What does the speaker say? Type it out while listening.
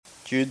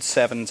Jude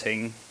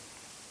 17.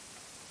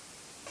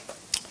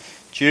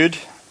 Jude,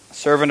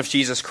 servant of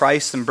Jesus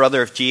Christ and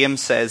brother of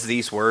James, says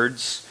these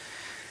words,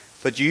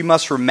 "But you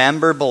must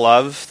remember,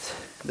 beloved,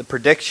 the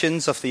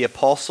predictions of the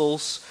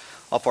apostles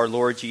of our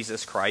Lord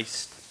Jesus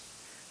Christ.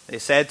 They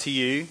said to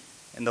you,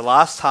 in the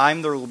last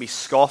time there will be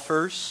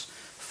scoffers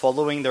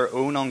following their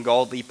own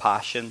ungodly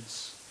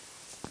passions.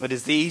 It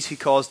is these who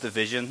cause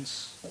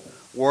divisions,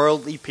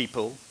 worldly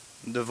people,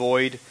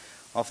 devoid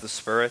of the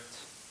Spirit.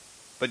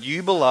 But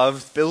you,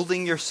 beloved,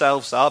 building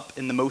yourselves up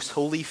in the most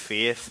holy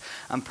faith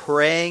and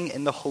praying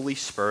in the Holy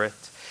Spirit,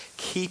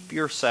 keep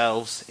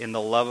yourselves in the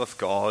love of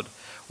God,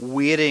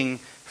 waiting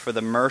for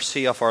the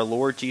mercy of our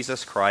Lord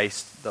Jesus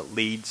Christ that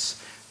leads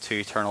to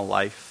eternal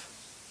life.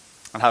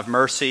 And have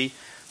mercy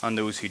on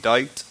those who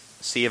doubt.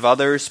 Save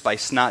others by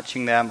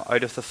snatching them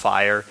out of the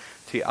fire.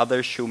 To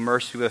others show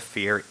mercy with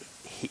fear,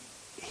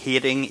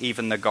 hating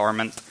even the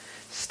garment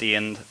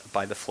stained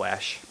by the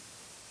flesh."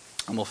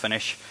 And we'll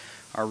finish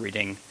our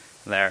reading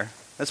there.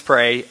 Let's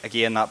pray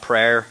again that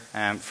prayer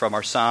from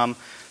our psalm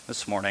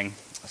this morning,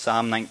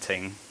 Psalm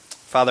 19.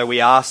 Father, we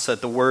ask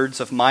that the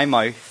words of my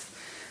mouth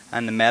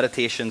and the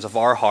meditations of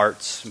our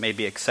hearts may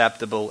be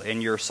acceptable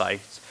in your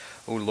sight,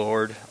 O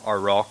Lord, our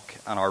rock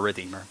and our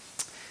Redeemer.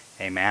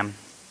 Amen.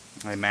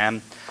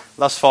 Amen.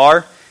 Thus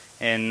far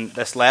in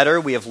this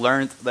letter, we have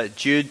learned that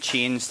Jude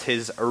changed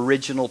his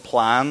original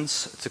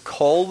plans to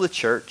call the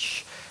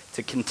church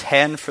to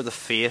contend for the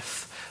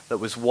faith that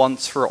was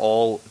once for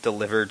all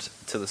delivered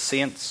to the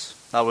saints.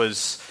 That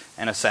was,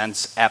 in a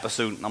sense,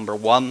 episode number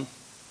 1.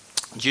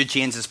 Jude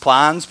changed his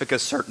plans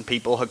because certain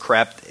people had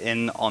crept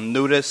in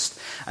unnoticed.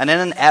 And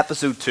then in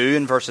episode 2,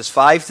 in verses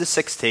 5 to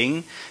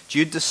 16,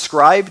 Jude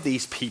described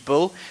these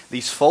people,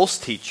 these false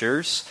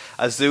teachers,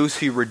 as those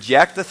who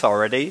reject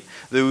authority,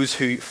 those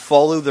who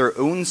follow their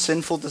own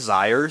sinful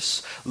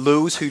desires,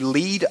 those who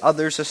lead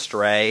others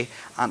astray,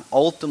 and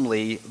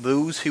ultimately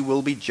those who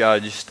will be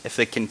judged if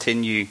they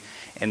continue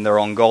in their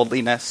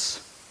ungodliness.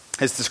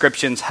 His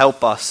descriptions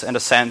help us, in a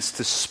sense,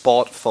 to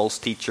spot false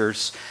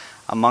teachers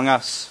among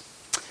us.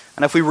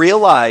 And if we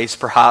realize,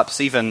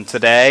 perhaps even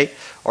today,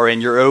 or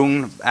in your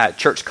own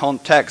church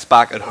context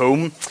back at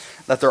home,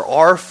 that there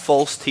are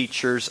false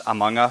teachers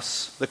among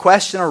us, the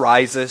question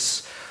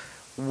arises,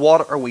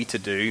 what are we to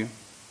do?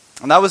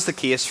 And that was the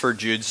case for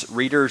Jude's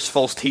readers.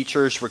 False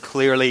teachers were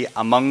clearly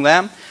among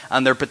them,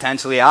 and they're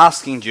potentially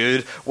asking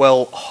Jude,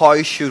 well,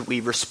 how should we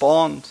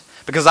respond?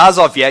 Because as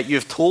of yet,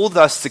 you've told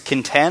us to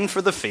contend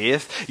for the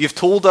faith. You've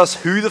told us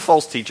who the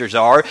false teachers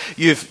are.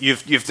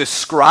 You've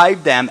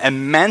described them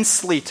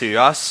immensely to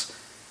us.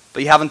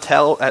 But you haven't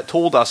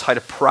told us how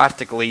to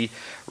practically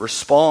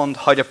respond,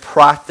 how to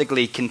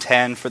practically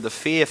contend for the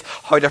faith,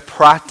 how to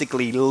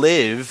practically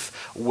live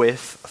with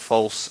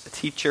false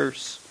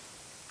teachers.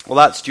 Well,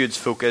 that's Jude's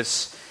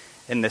focus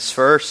in this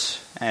verse,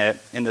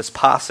 in this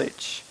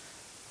passage.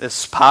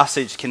 This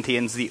passage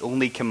contains the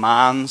only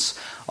commands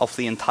of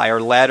the entire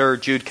letter.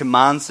 Jude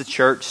commands the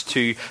church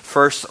to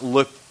first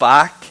look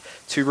back,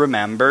 to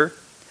remember,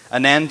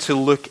 and then to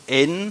look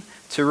in,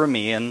 to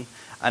remain,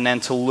 and then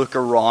to look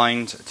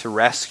around, to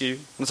rescue.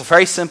 It's a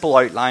very simple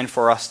outline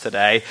for us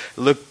today.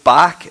 Look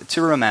back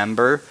to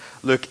remember,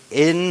 look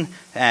in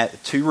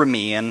to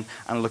remain,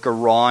 and look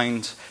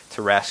around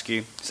to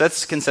rescue. So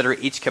let's consider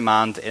each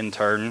command in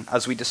turn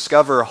as we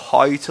discover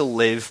how to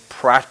live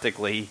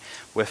practically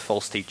with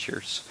false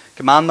teachers.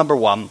 Command number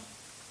 1,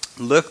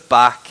 look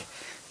back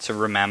to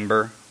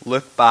remember.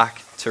 Look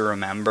back to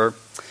remember.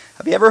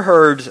 Have you ever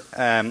heard,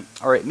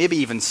 or maybe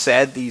even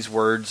said these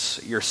words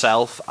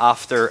yourself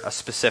after a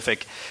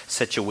specific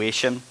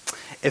situation?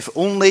 If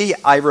only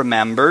I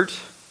remembered, ...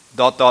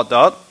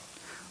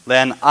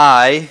 then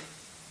I ...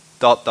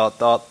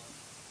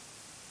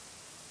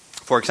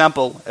 For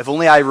example, if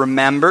only I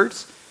remembered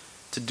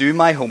to do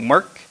my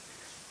homework,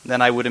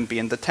 then I wouldn't be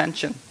in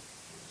detention.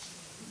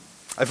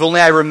 If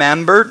only I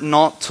remembered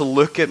not to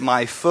look at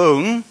my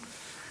phone,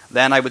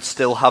 then I would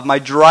still have my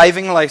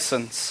driving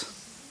license.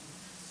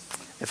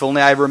 If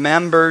only I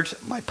remembered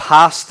my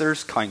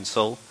pastor's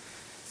counsel,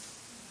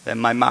 then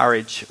my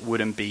marriage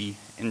wouldn't be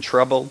in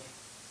trouble.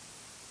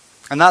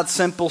 And that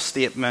simple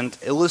statement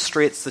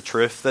illustrates the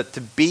truth that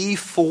to be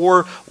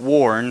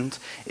forewarned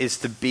is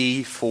to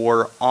be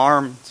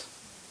forearmed.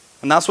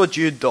 And that's what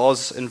Jude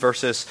does in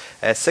verses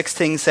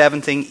 16,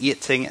 17,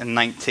 18, and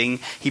 19.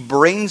 He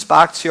brings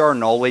back to our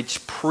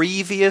knowledge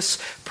previous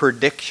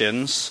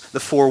predictions, the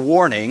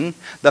forewarning,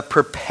 that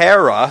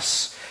prepare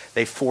us,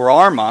 they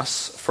forearm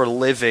us for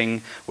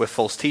living with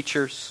false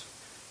teachers.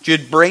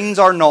 Jude brings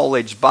our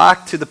knowledge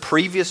back to the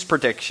previous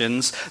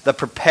predictions that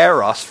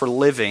prepare us for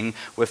living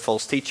with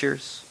false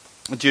teachers.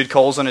 Jude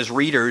calls on his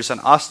readers and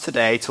us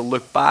today to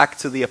look back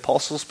to the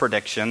apostles'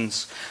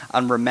 predictions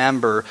and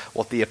remember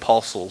what the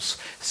apostles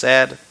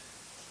said.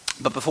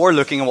 But before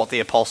looking at what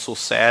the apostles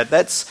said,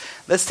 let's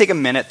take a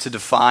minute to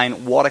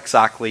define what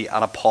exactly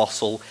an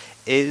apostle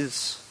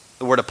is.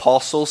 The word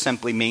apostle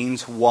simply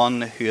means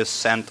one who is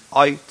sent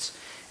out.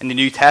 In the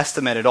New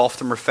Testament, it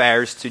often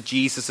refers to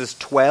Jesus'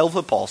 12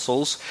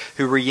 apostles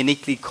who were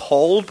uniquely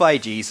called by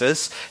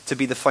Jesus to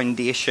be the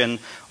foundation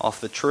of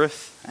the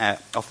truth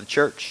of the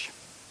church.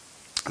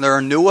 There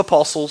are no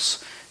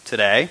apostles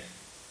today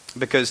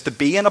because to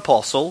be an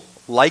apostle,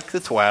 like the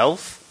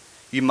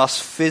 12, you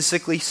must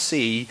physically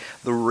see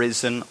the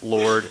risen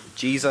Lord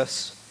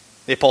Jesus.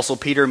 The Apostle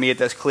Peter made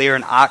this clear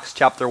in Acts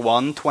chapter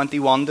 1,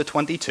 21 to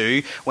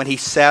 22, when he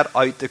set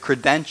out the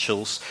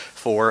credentials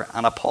for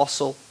an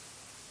apostle.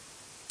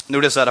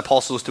 Notice that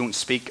apostles don't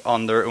speak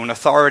on their own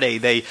authority.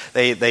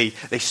 They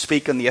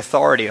speak on the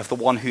authority of the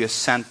one who has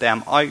sent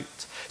them out.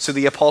 So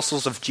the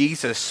apostles of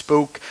Jesus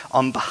spoke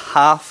on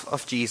behalf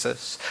of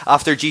Jesus.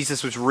 After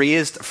Jesus was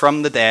raised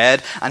from the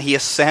dead and he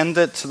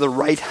ascended to the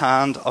right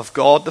hand of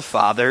God the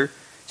Father,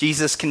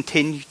 Jesus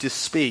continued to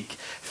speak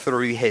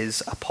through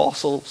his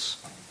apostles.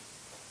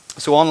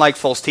 So unlike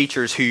false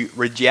teachers who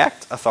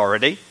reject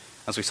authority,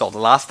 as we saw the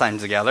last time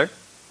together,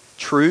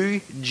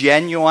 true,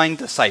 genuine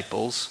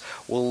disciples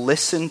will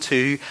listen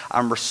to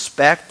and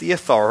respect the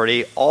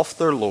authority of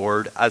their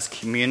Lord as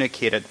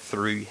communicated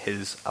through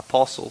his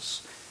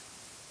apostles.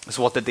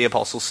 So what did the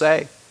apostles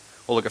say?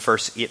 Well, look at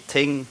verse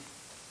 18.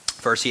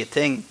 Verse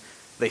 18.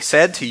 They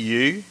said to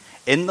you,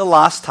 in the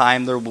last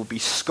time there will be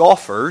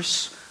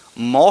scoffers,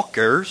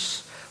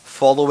 mockers,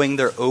 following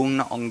their own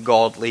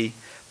ungodly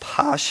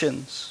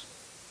passions.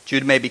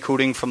 Jude may be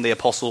quoting from the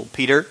Apostle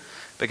Peter,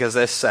 because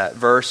this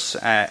verse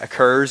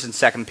occurs in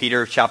 2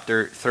 Peter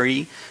chapter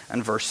 3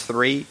 and verse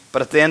 3.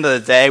 But at the end of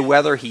the day,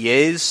 whether he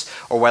is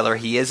or whether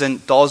he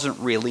isn't doesn't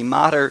really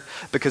matter,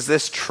 because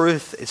this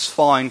truth is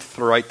found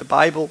throughout the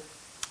Bible.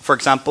 For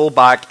example,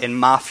 back in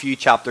Matthew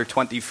chapter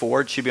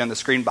 24, it should be on the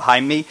screen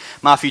behind me,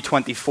 Matthew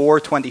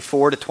 24,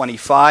 24 to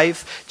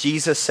 25,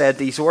 Jesus said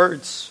these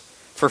words,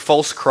 "For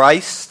false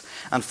Christ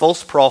and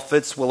false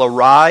prophets will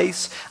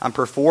arise and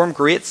perform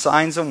great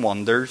signs and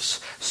wonders,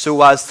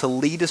 so as to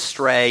lead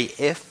astray,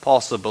 if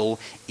possible,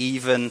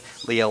 even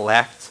the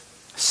elect.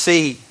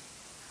 See,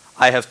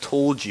 I have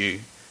told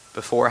you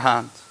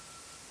beforehand."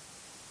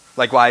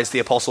 Likewise, the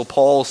Apostle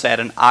Paul said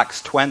in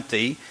Acts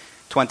 20,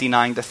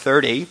 29 to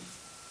 30,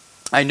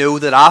 "I know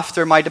that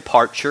after my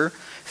departure,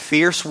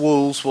 fierce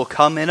wolves will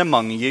come in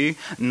among you,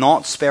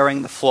 not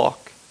sparing the flock.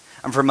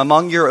 And from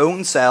among your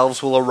own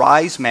selves will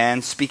arise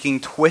men speaking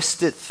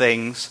twisted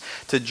things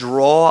to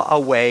draw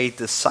away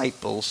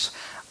disciples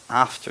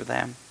after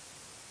them."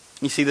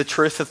 You see, the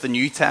truth of the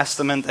New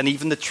Testament and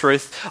even the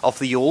truth of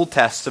the Old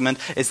Testament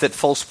is that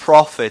false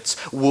prophets,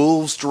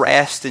 wolves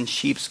dressed in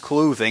sheep's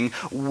clothing,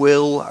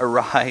 will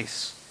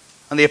arise.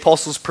 And the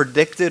apostles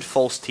predicted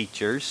false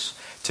teachers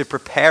to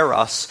prepare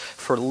us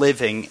for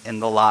living in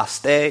the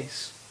last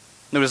days.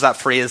 Notice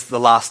that phrase, the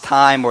last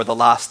time or the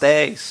last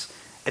days.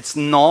 It's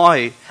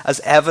now, as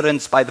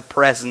evidenced by the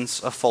presence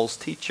of false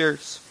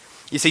teachers.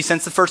 You see,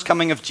 since the first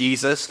coming of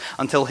Jesus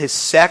until his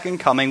second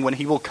coming, when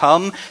he will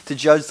come to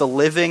judge the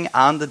living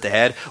and the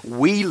dead,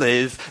 we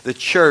live, the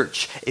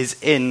church is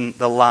in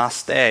the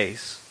last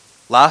days.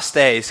 Last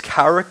days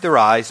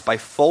characterized by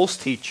false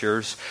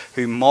teachers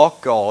who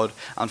mock God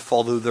and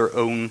follow their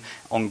own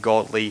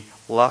ungodly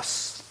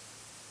lusts.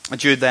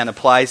 Jude then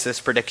applies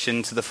this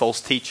prediction to the false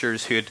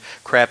teachers who had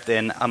crept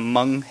in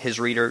among his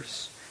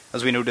readers.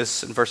 As we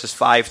notice in verses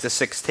 5 to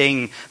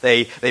 16,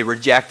 they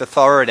reject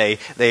authority,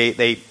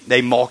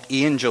 they mock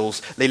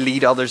angels, they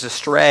lead others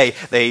astray,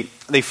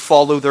 they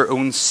follow their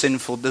own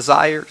sinful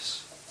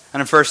desires.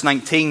 And in verse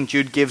 19,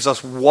 Jude gives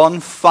us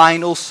one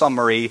final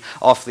summary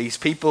of these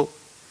people.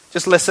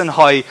 Just listen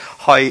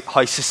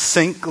how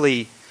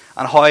succinctly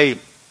and how,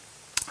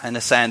 in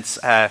a sense,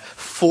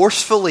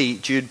 forcefully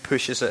Jude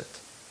pushes it.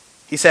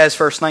 He says,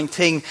 verse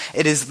 19,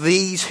 "It is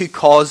these who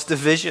cause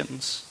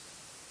divisions."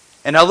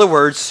 In other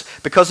words,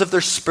 because of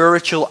their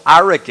spiritual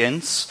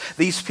arrogance,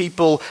 these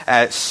people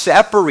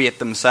separate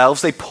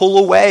themselves. They pull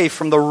away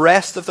from the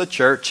rest of the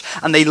church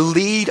and they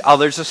lead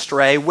others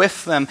astray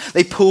with them.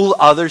 They pull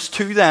others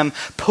to them,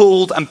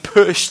 pulled and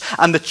pushed,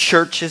 and the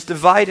church is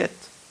divided.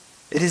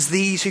 It is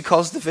these who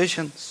cause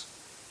divisions.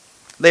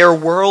 They are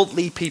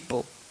worldly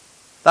people.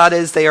 That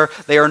is, they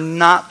are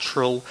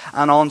natural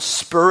and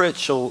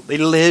unspiritual. They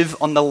live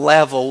on the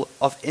level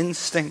of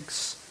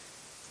instincts.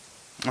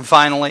 And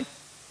finally,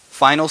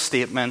 final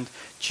statement,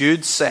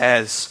 Jude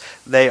says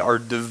they are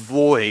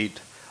devoid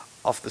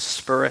of the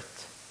Spirit.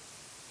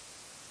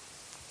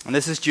 And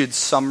this is Jude's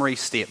summary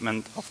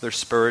statement of their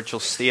spiritual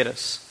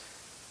status.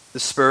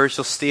 The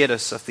spiritual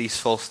status of these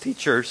false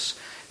teachers,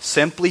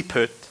 simply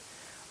put,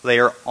 they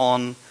are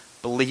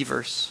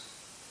unbelievers.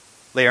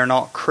 They are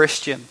not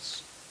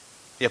Christians.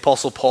 The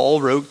Apostle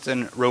Paul wrote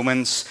in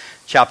Romans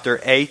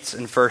chapter 8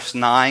 and verse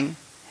 9,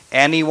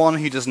 "Anyone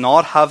who does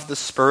not have the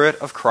Spirit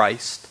of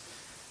Christ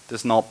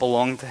does not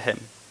belong to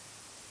him."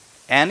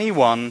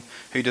 Anyone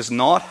who does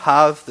not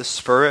have the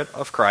Spirit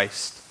of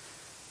Christ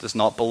does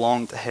not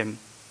belong to him.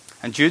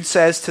 And Jude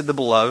says to the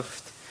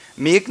beloved,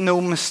 make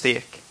no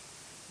mistake,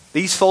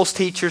 These false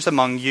teachers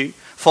among you,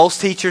 false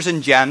teachers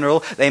in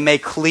general, they may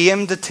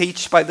claim to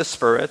teach by the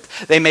Spirit.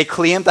 They may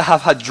claim to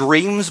have had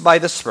dreams by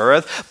the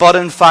Spirit, but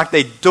in fact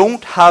they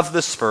don't have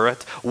the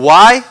Spirit.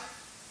 Why?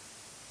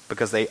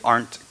 Because they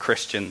aren't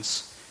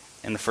Christians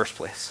in the first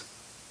place.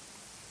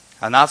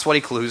 And that's what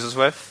he closes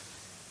with.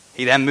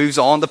 He then moves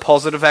on to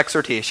positive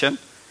exhortation,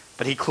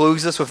 but he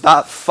closes with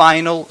that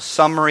final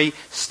summary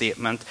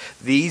statement.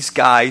 These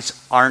guys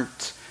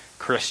aren't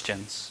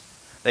Christians.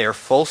 They are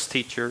false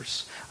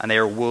teachers, and they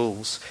are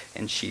wolves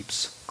in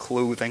sheep's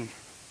clothing.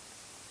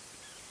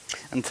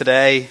 And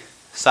today,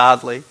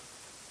 sadly,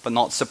 but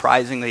not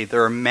surprisingly,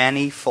 there are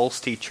many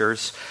false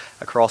teachers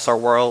across our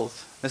world.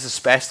 This is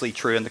especially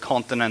true in the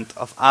continent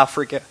of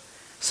Africa.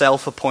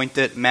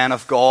 Self-appointed men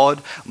of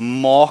God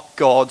mock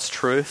God's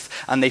truth,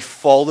 and they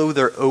follow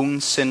their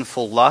own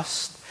sinful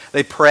lust.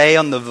 They prey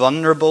on the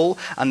vulnerable,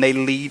 and they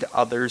lead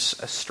others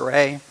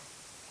astray.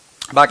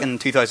 Back in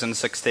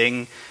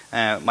 2016,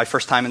 my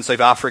first time in South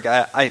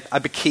Africa, I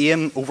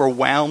became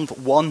overwhelmed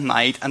one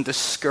night and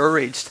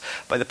discouraged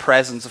by the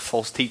presence of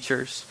false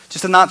teachers.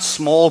 Just in that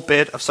small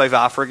bit of South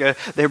Africa,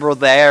 they were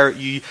there.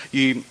 You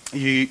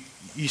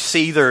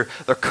see their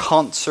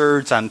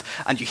concerts, and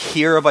you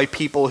hear about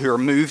people who are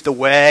moved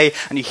away,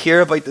 and you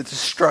hear about the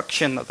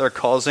destruction that they're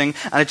causing,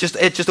 and it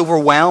just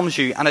overwhelms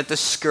you, and it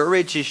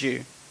discourages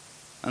you.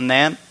 And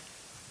then,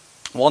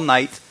 one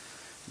night,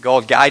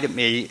 God guided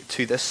me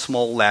to this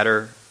small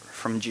letter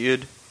from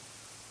Jude.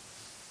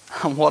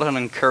 And what an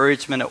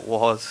encouragement it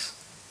was.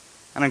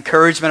 An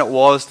encouragement it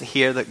was to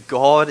hear that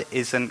God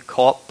isn't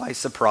caught by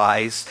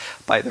surprise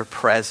by their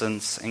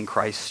presence in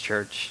Christ's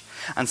church.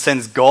 And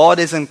since God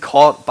isn't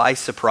caught by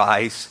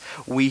surprise,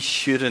 we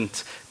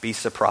shouldn't be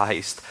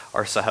surprised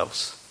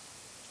ourselves.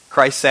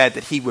 Christ said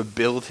that he would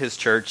build his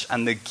church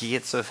and the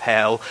gates of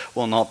hell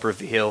will not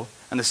prevail.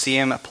 And the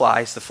same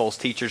applies to false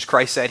teachers.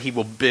 Christ said he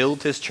will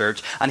build his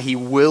church, and he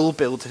will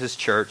build his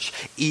church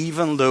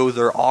even though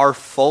there are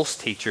false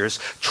teachers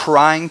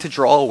trying to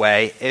draw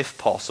away, if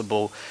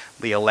possible,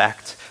 the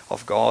elect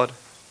of God.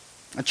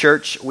 A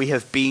church, we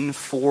have been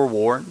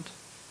forewarned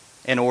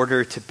in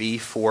order to be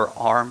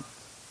forearmed.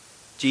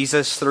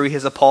 Jesus, through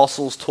his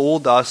apostles,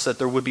 told us that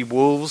there would be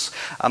wolves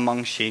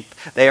among sheep.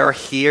 They are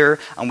here,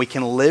 and we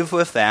can live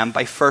with them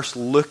by first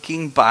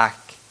looking back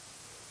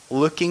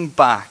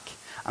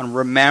and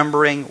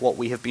remembering what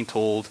we have been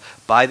told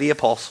by the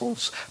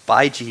apostles,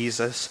 by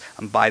Jesus,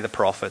 and by the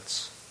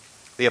prophets.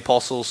 The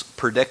apostles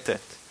predict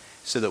it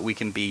so that we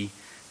can be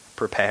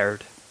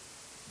prepared.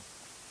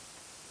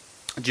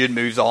 Jude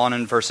moves on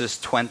in verses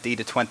 20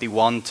 to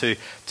 21 to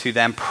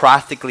then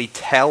practically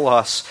tell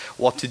us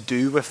what to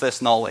do with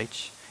this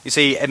knowledge. You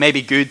see, it may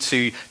be good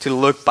to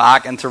look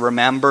back and to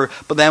remember,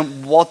 but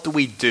then what do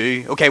we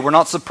do? Okay, we're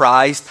not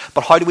surprised,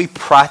 but how do we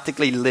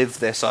practically live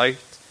this out?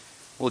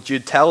 Well,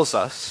 Jude tells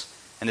us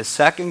in his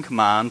second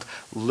command,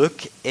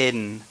 look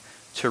in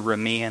to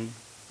remain.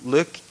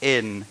 Look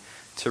in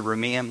to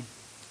remain.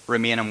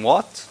 Remain in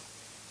what?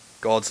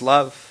 God's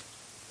love.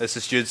 This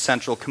is Jude's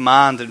central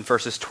command in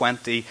verses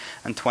 20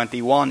 and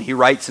 21. He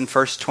writes in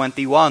verse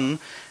 21,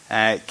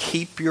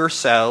 keep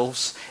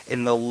yourselves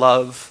in the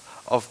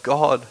love of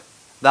God.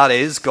 That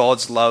is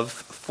God's love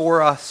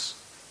for us.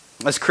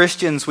 As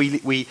Christians,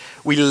 we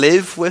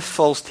live with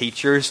false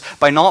teachers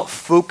by not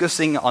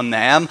focusing on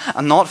them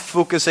and not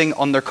focusing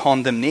on their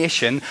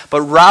condemnation,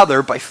 but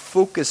rather by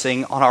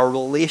focusing on our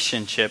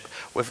relationship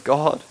with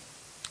God.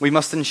 We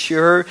must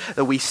ensure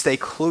that we stay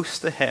close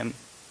to him.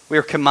 We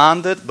are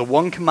commanded, the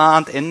one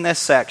command in this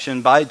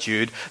section by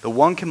Jude, the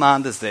one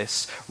command is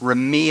this: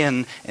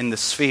 remain in the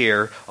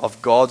sphere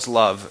of God's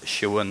love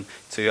shown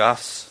to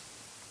us.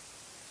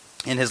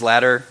 In his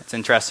letter, it's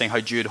interesting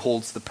how Jude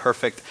holds the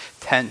perfect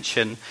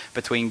tension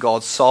between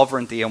God's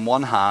sovereignty on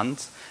one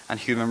hand and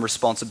human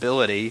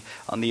responsibility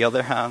on the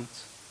other hand.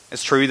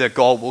 It's true that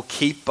God will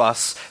keep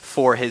us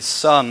for his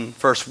Son,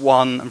 verse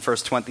 1 and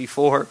verse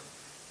 24.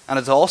 And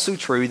it's also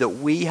true that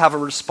we have a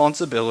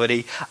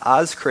responsibility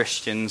as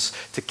Christians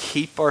to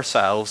keep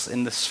ourselves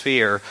in the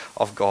sphere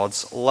of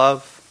God's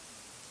love.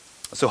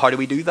 So how do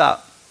we do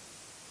that?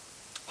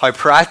 How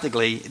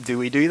practically do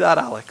we do that,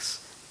 Alex?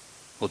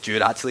 Well,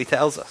 Jude actually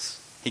tells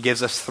us. He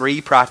gives us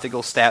 3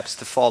 practical steps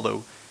to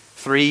follow.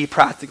 3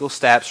 practical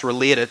steps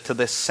related to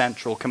this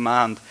central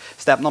command.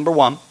 Step number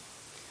 1,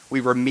 we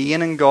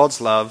remain in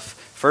God's love,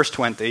 verse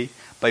 20,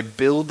 by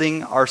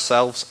building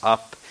ourselves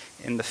up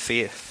in the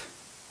faith.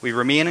 We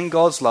remain in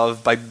God's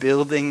love by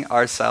building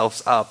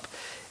ourselves up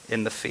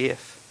in the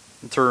faith.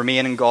 And to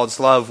remain in God's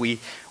love, we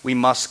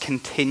must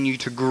continue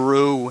to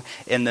grow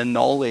in the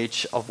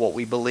knowledge of what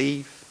we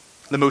believe.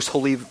 The most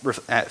holy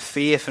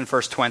faith in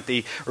verse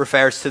 20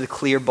 refers to the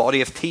clear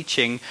body of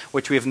teaching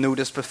which we have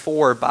noticed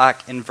before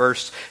back in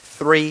verse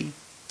 3.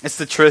 It's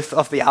the truth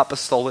of the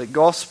apostolic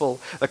gospel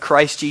that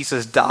Christ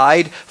Jesus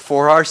died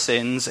for our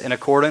sins in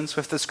accordance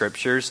with the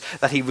scriptures,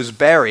 that he was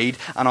buried,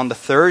 and on the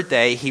 3rd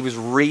day he was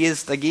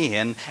raised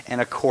again in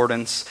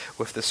accordance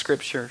with the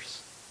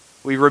scriptures.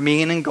 We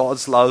remain in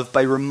God's love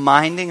by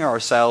reminding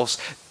ourselves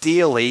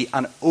daily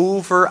and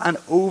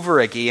over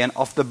again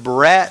of the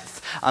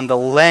breadth and the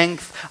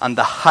length and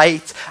the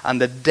height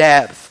and the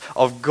depth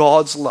of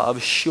God's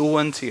love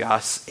shown to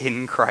us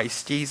in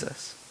Christ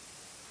Jesus.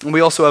 And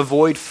we also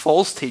avoid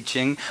false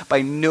teaching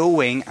by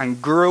knowing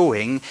and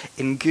growing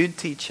in good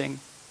teaching.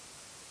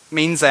 It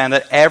means then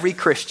that every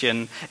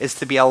Christian is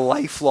to be a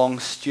lifelong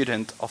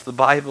student of the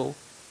Bible.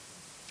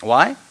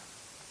 Why?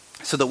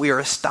 So that we are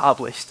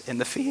established in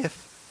the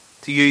faith.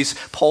 To use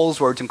Paul's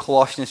words in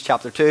Colossians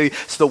chapter 2,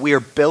 so that we are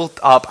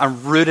built up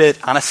and rooted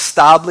and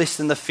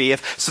established in the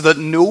faith, so that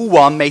no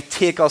one may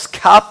take us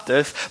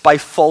captive by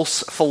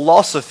false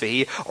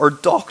philosophy or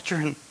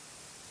doctrine.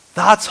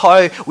 That's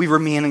how we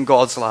remain in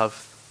God's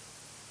love.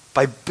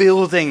 By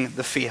building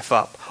the faith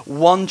up,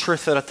 one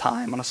truth at a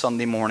time on a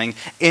Sunday morning,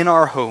 in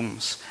our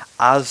homes,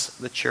 as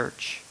the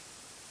church.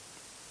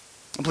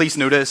 And please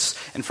notice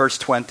in verse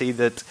 20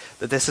 that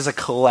this is a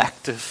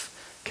collective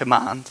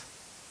command.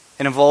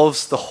 It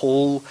involves the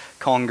whole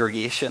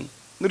congregation.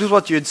 Notice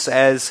what Jude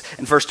says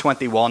in verse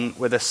 21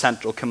 with a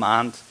central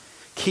command.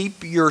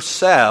 Keep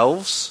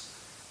yourselves,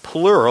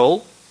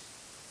 plural,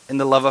 in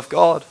the love of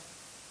God.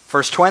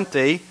 Verse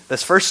 20,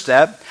 this first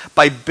step,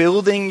 by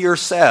building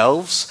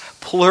yourselves,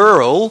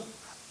 plural,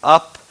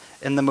 up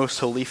in the most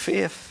holy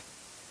faith.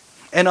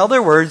 In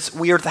other words,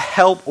 we are to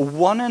help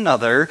one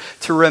another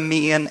to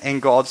remain in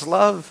God's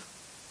love.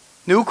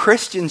 No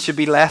Christian should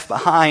be left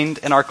behind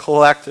in our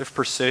collective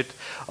pursuit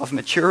of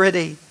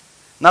maturity. And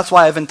that's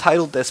why I've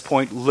entitled this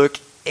point, Look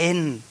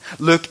In.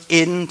 Look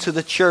into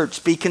the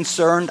church. Be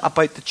concerned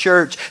about the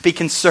church. Be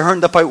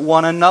concerned about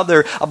one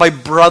another,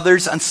 about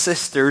brothers and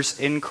sisters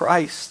in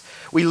Christ.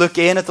 We look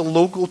in at the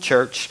local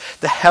church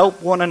to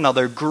help one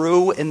another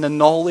grow in the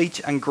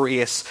knowledge and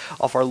grace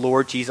of our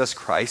Lord Jesus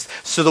Christ,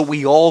 so that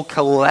we all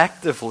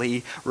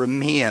collectively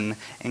remain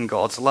in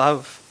God's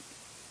love.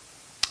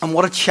 And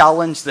what a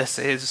challenge this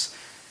is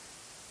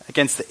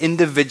against the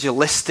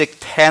individualistic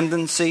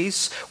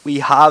tendencies we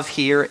have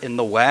here in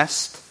the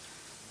West.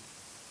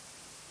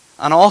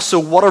 And also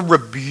what a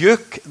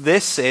rebuke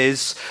this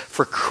is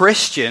for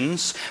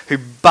Christians who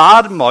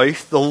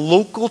badmouth the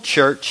local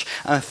church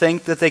and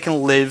think that they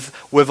can live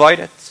without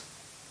it.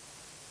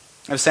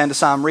 I was saying to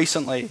Sam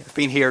recently, I've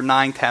been here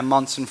 9-10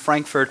 months in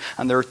Frankfurt,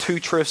 and there are two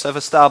truths I've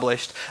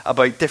established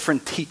about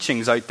different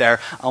teachings out there,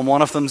 and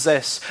one of them is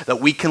this, that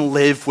we can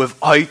live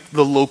without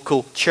the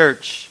local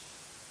church.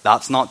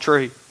 That's not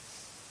true.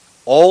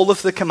 All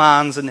of the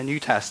commands in the New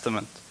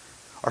Testament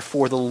are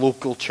for the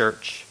local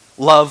church.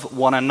 Love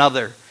one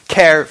another.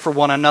 Care for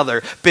one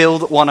another.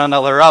 Build one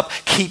another up.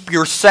 Keep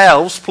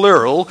yourselves,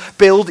 plural,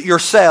 build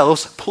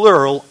yourselves,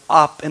 plural,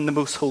 up in the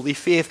most holy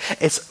faith.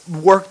 It's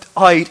worked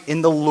out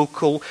in the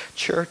local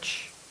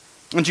church.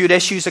 And Jude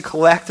issues a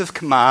collective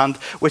command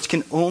which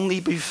can only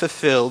be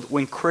fulfilled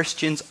when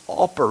Christians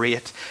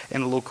operate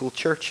in local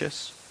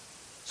churches.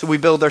 So we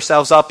build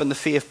ourselves up in the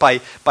faith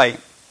by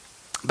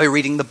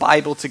reading the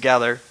Bible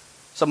together.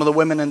 Some of the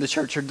women in the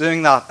church are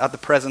doing that at the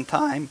present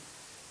time.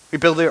 We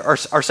build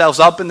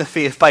ourselves up in the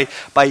faith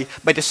by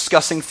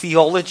discussing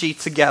theology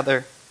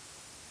together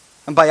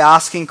and by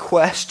asking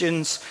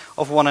questions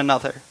of one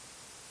another.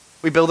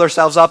 We build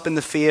ourselves up in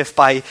the faith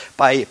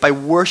by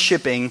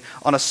worshiping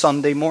on a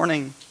Sunday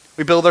morning.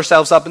 We build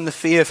ourselves up in the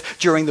faith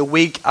during the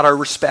week at our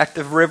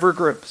respective river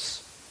groups.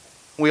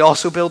 We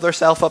also build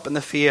ourselves up in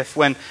the faith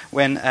when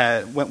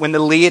the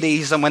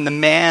ladies and when the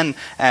men,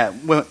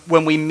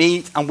 when we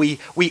meet and we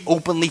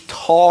openly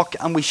talk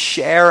and we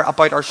share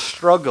about our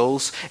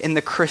struggles in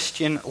the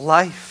Christian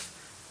life.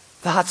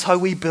 That's how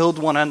we build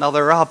one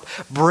another up,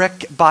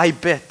 brick by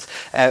bit,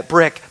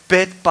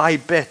 bit by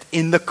bit,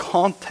 in the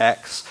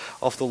context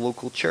of the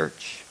local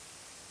church.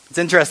 It's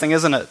interesting,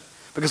 isn't it?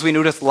 Because we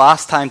noticed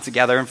last time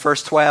together in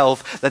verse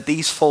 12 that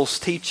these false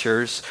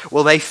teachers,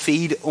 well, they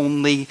feed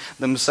only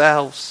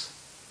themselves.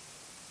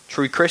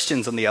 True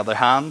Christians, on the other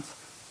hand,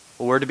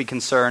 well, we're to be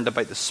concerned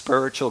about the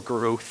spiritual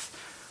growth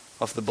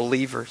of the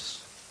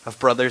believers, of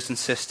brothers and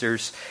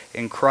sisters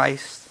in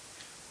Christ.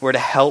 We're to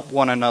help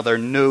one another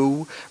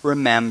know,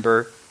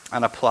 remember,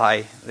 and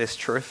apply this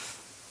truth.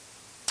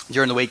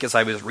 During the week, as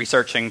I was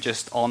researching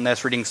just on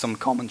this, reading some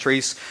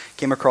commentaries,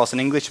 came across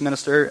an English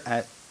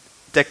minister,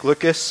 Dick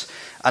Lucas,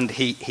 and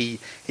he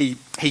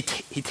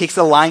takes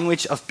the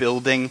language of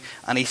building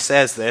and he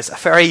says this, a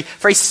very,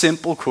 very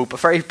simple quote, a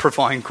very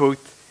profound quote.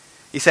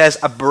 He says,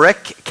 a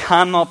brick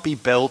cannot be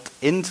built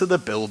into the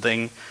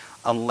building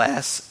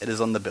unless it is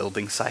on the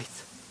building site.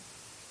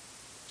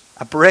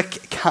 A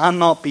brick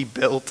cannot be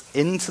built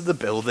into the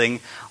building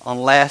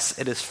unless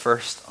it is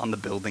first on the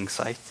building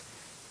site.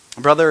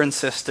 Brother and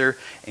sister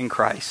in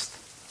Christ,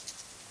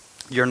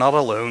 you're not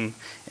alone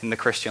in the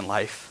Christian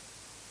life.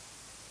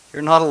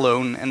 You're not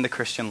alone in the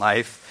Christian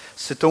life,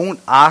 so don't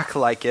act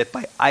like it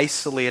by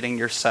isolating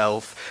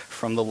yourself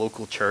from the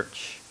local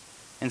church.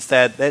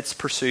 Instead, let's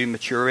pursue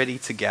maturity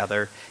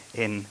together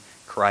in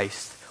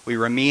Christ. We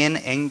remain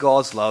in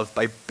God's love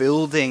by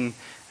building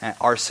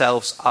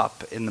ourselves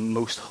up in the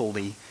most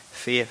holy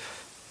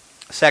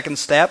faith. Second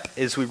step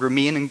is we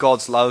remain in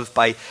God's love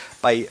by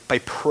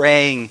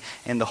praying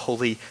in the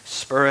Holy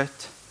Spirit.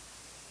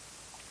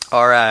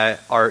 Our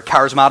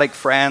charismatic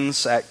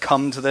friends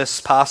come to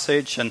this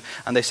passage and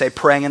they say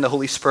praying in the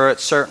Holy Spirit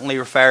certainly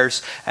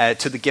refers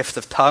to the gift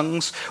of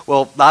tongues.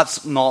 Well,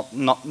 that's not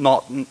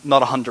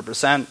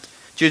 100%.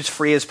 Jude's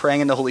phrase, praying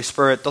in the Holy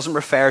Spirit, doesn't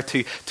refer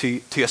to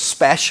a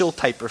special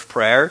type of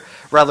prayer.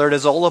 Rather, it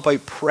is all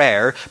about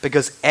prayer,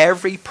 because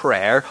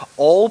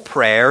all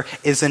prayer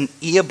is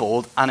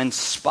enabled and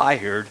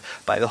inspired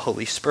by the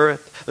Holy Spirit.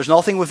 There's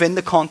nothing within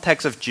the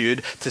context of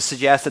Jude to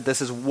suggest that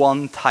this is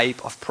one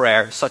type of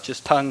prayer, such as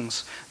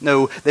tongues.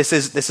 No, this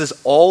is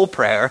all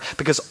prayer,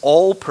 because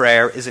all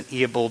prayer is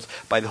enabled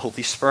by the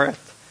Holy Spirit.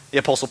 The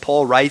Apostle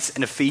Paul writes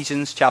in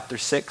Ephesians chapter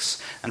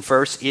 6 and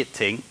verse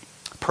 18,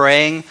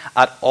 praying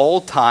at all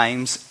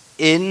times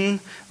in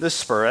the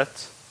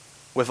Spirit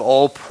with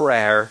all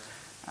prayer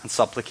and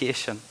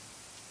supplication.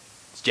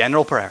 It's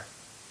general prayer.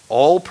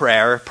 All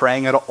prayer,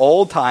 praying at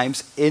all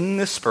times in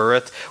the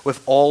Spirit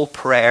with all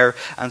prayer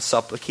and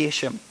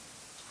supplication.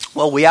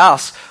 Well, we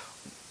ask,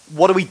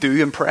 what do we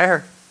do in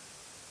prayer?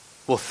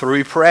 Well,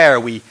 through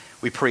prayer, we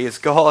praise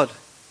God.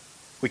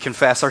 We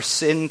confess our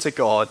sin to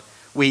God.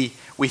 We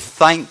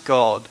thank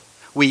God.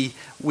 We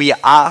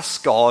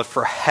ask God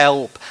for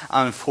help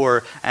and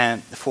for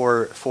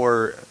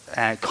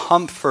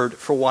comfort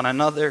for one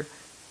another.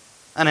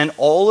 And in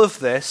all of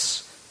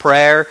this,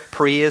 prayer,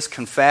 praise,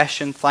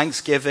 confession,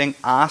 thanksgiving,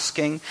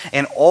 asking,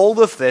 in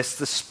all of this,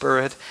 the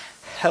Spirit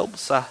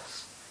helps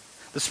us.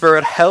 The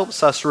Spirit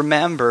helps us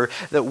remember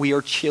that we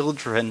are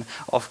children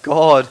of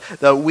God,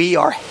 that we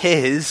are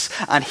His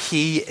and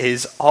He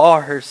is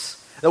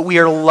ours, that we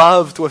are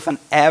loved with an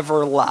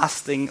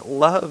everlasting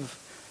love.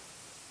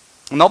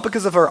 Not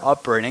because of our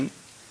upbringing,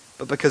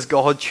 but because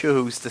God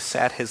chose to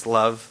set His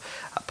love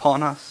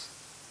upon us.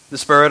 The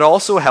Spirit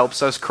also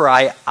helps us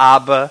cry,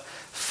 Abba,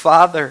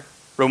 Father.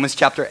 Romans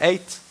chapter 8.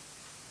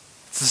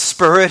 It's the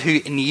Spirit who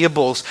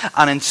enables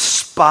and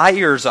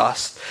inspires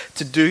us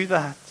to do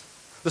that.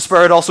 The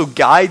Spirit also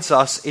guides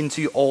us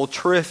into all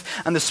truth,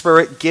 and the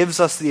Spirit gives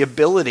us the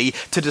ability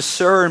to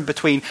discern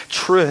between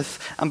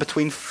truth and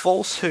between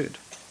falsehood.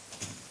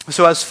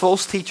 So as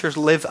false teachers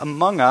live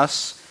among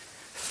us,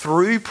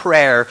 through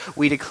prayer,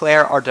 we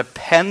declare our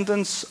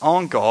dependence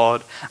on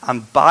God,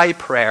 and by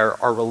prayer,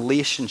 our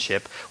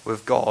relationship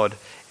with God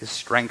is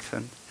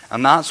strengthened.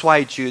 And that's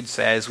why Jude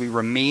says we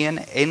remain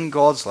in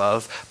God's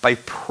love by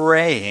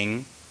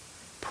praying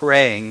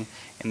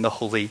in the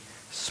Holy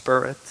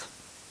Spirit.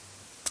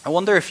 I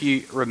wonder if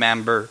you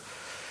remember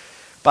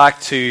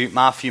back to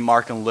Matthew,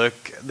 Mark, and Luke,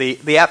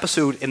 the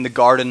episode in the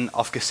Garden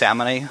of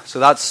Gethsemane. So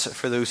that's,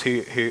 for those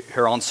who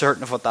are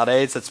uncertain of what that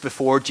is, that's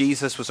before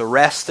Jesus was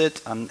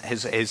arrested and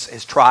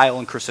his trial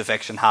and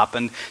crucifixion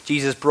happened.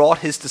 Jesus brought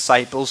his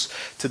disciples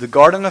to the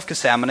Garden of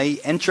Gethsemane.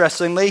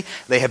 Interestingly,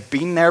 they had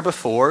been there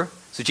before.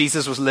 So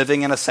Jesus was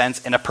living, in a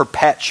sense, in a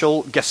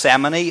perpetual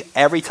Gethsemane.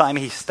 Every time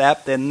he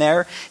stepped in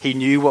there, he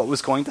knew what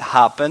was going to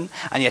happen,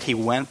 and yet he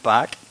went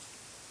back.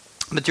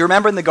 But do you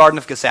remember in the Garden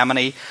of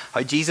Gethsemane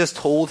how Jesus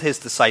told his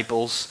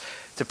disciples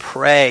to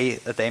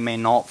pray that they may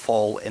not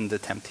fall into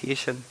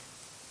temptation?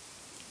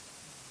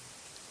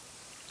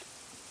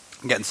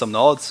 I'm getting some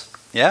nods.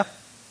 Yeah?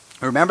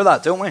 We remember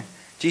that, don't we?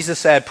 Jesus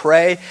said,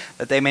 pray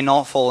that they may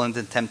not fall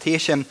into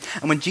temptation.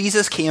 And when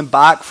Jesus came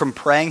back from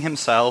praying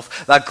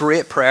himself, that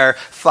great prayer,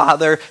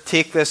 Father,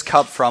 take this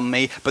cup from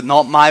me, but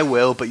not my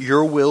will, but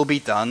your will be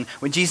done.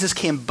 When Jesus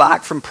came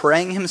back from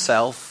praying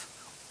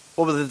himself,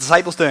 what were the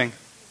disciples doing?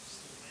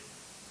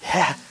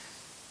 Yeah,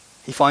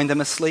 he found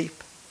them asleep.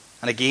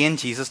 And again,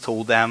 Jesus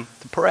told them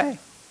to pray.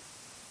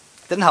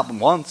 It didn't happen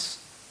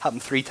once. It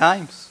happened 3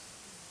 times.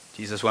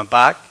 Jesus went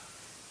back.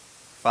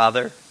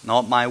 Father,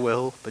 not my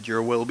will, but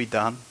your will be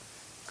done.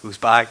 Goes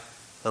back.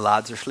 The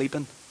lads are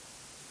sleeping.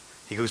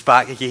 He goes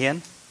back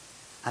again.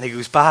 And he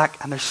goes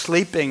back and they're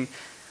sleeping.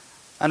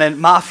 And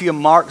in Matthew and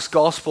Mark's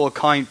gospel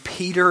account,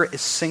 Peter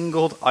is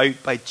singled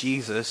out by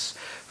Jesus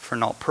for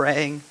not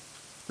praying.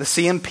 The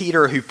same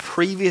Peter who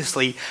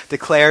previously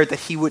declared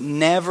that he would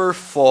never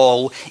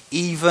fall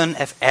even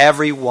if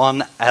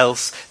everyone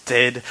else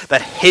did.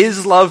 That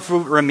his love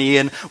would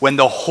remain when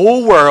the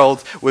whole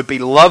world would be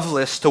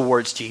loveless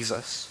towards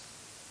Jesus.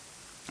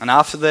 And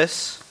after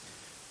this,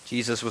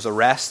 Jesus was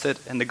arrested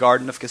in the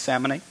Garden of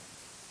Gethsemane.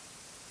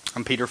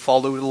 And Peter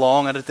followed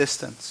along at a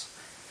distance.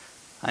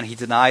 And he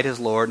denied his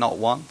Lord not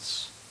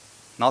once,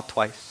 not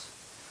twice,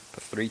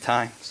 but 3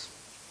 times.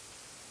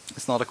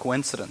 It's not a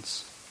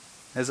coincidence,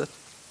 is it?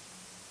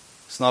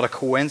 It's not a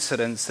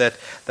coincidence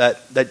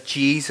that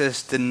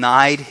Jesus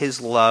denied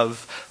his love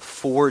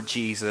for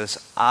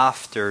Jesus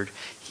after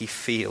he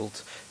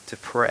failed to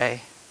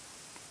pray.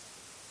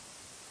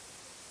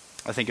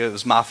 I think it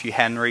was Matthew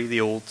Henry, the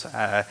old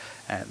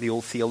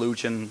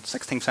theologian,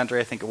 16th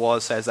century I think it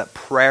was, says that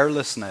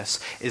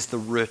prayerlessness is the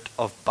root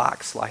of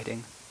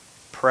backsliding.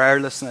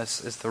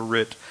 Prayerlessness is the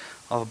root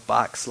of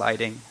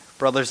backsliding.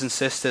 brothers and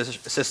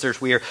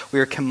sisters, we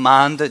are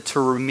commanded to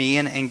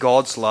remain in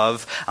God's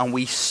love, and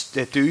we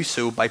do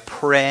so by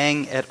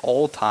praying at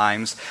all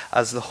times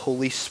as the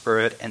Holy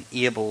Spirit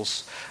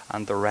enables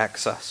and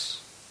directs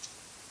us.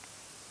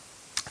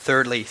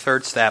 Thirdly,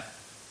 third step,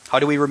 how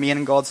do we remain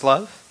in God's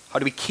love? How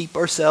do we keep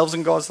ourselves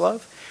in God's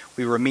love?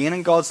 We remain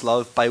in God's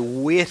love by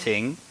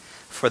waiting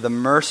for the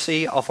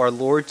mercy of our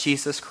Lord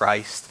Jesus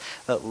Christ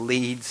that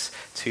leads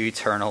to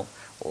eternal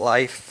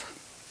life.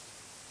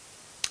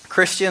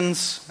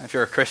 Christians, if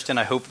you're a Christian,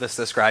 I hope this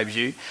describes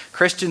you.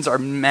 Christians are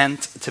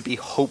meant to be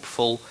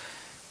hopeful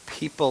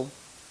people.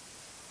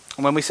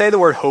 And when we say the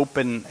word hope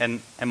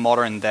in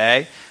modern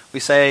day, we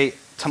say,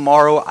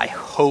 tomorrow I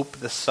hope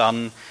the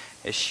sun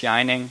is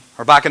shining.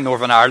 Or back in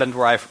Northern Ireland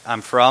where I'm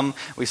from,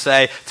 we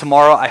say,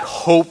 tomorrow I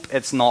hope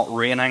it's not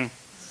raining.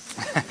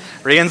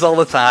 Rains all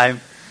the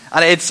time.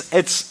 And it's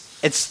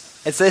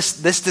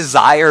this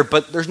desire,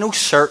 but there's no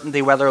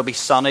certainty whether it'll be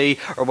sunny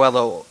or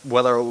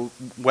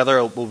whether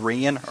it will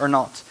rain or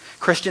not.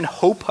 Christian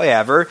hope,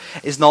 however,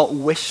 is not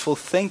wishful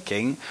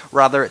thinking,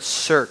 rather it's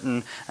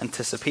certain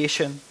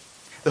anticipation.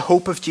 The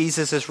hope of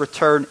Jesus'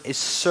 return is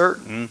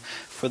certain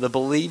for the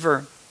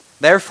believer.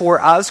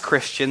 Therefore, as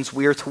Christians,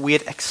 we are to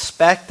wait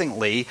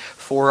expectantly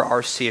for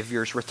our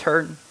Saviour's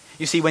return.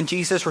 You see, when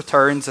Jesus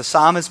returns, as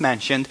Sam has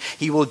mentioned,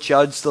 he will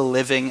judge the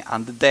living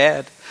and the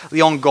dead.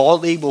 The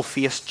ungodly will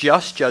face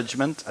just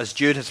judgment, as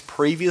Jude has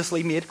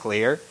previously made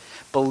clear.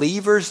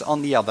 Believers,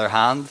 on the other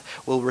hand,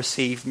 will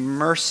receive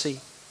mercy.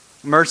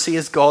 Mercy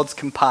is God's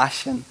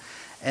compassion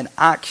in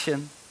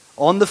action.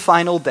 On the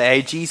final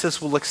day,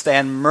 Jesus will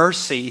extend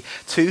mercy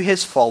to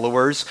his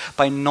followers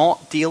by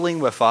not dealing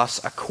with us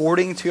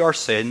according to our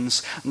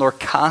sins, nor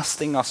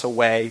casting us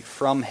away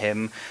from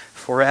him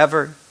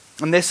forever.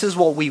 And this is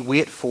what we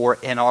wait for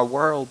in our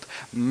world.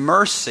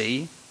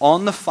 Mercy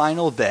on the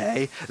final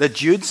day that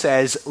Jude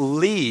says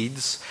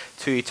leads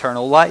to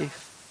eternal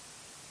life.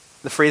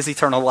 The phrase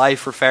eternal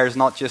life refers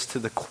not just to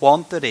the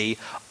quantity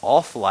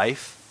of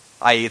life,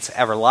 i.e. it's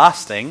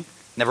everlasting,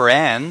 never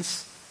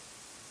ends,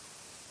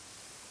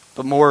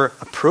 but more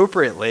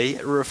appropriately,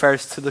 it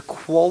refers to the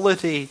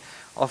quality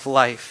of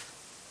life.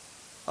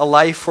 A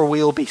life where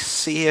we will be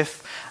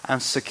safe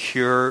and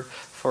secure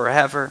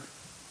forever.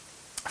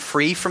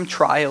 Free from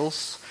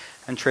trials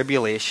and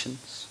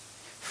tribulations.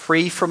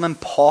 Free from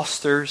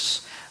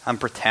impostors and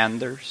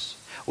pretenders.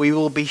 We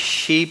will be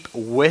sheep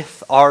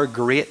with our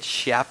great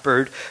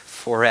shepherd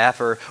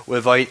forever,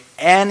 without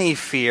any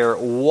fear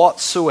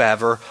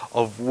whatsoever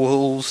of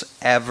wolves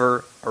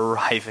ever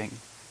arriving.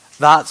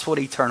 That's what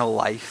eternal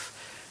life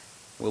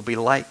will be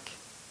like.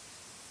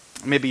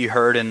 Maybe you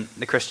heard in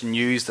the Christian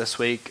news this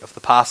week of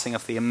the passing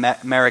of the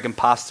American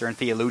pastor and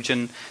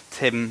theologian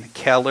Tim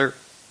Keller.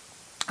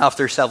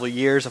 After several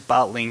years of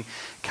battling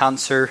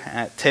cancer,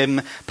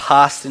 Tim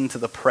passed into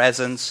the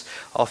presence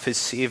of his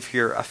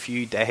Saviour a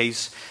few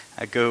days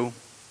ago.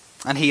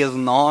 And he is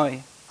now,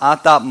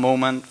 at that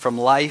moment, from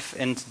life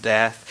into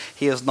death,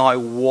 he has now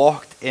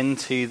walked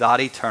into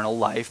that eternal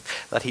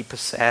life that he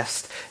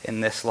possessed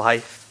in this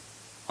life.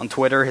 On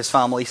Twitter, his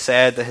family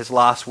said that his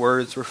last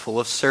words were full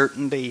of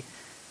certainty.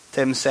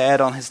 Tim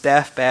said on his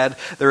deathbed,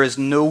 "There is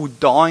no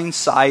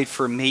downside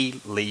for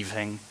me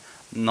leaving,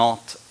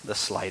 not the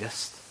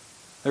slightest."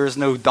 There is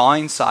no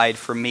downside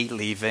for me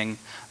leaving,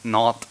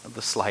 not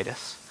the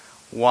slightest.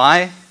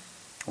 Why?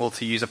 Well,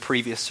 to use a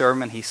previous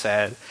sermon, he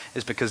said,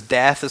 is because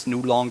death is no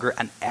longer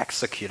an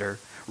executor.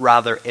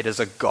 Rather, it is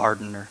a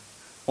gardener.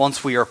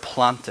 Once we are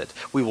planted,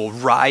 we will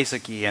rise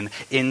again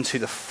into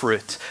the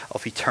fruit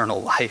of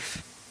eternal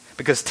life.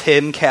 Because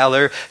Tim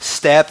Keller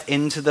stepped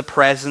into the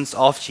presence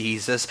of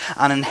Jesus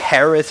and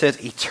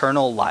inherited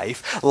eternal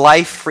life.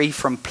 Life free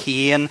from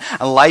pain,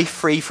 and life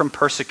free from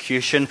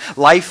persecution,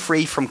 life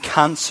free from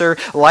cancer,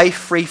 life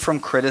free from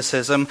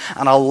criticism,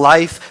 and a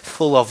life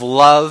full of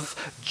love,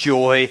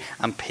 joy,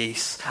 and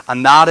peace.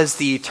 And that is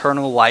the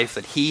eternal life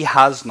that he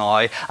has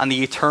now, and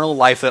the eternal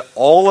life that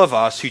all of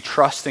us who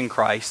trust in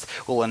Christ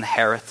will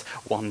inherit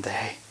one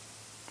day.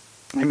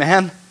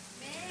 Amen?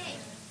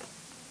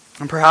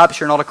 And perhaps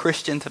you're not a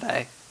Christian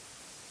today.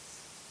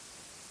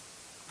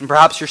 And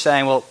perhaps you're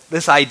saying, well,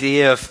 this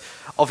idea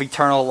of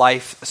eternal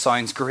life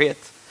sounds great.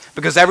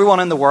 Because everyone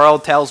in the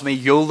world tells me,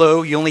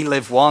 YOLO, you only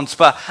live once.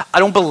 But I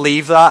don't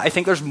believe that. I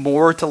think there's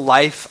more to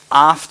life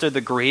after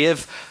the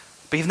grave.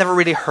 But you've never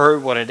really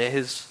heard what it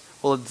is.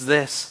 Well, it's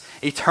this: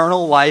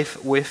 eternal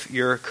life with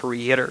your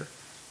Creator.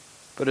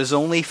 But it's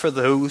only for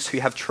those who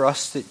have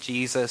trusted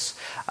Jesus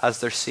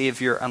as their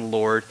Savior and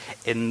Lord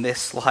in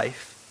this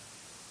life.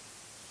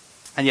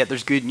 And yet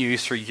there's good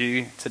news for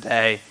you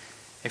today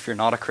if you're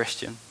not a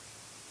Christian.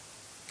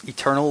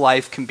 Eternal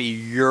life can be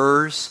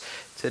yours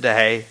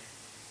today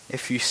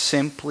if you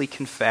simply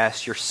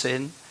confess your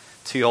sin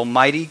to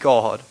Almighty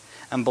God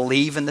and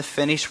believe in the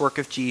finished work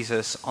of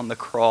Jesus on the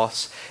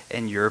cross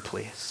in your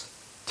place.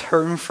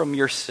 turn from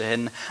your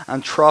sin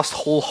and trust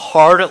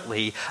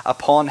wholeheartedly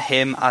upon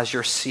him as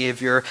your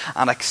Savior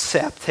and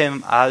accept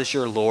him as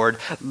your Lord,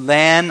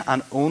 then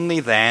and only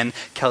then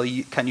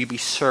can you be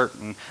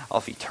certain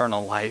of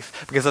eternal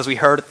life. Because as we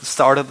heard at the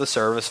start of the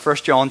service, 1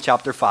 John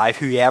chapter 5,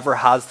 whoever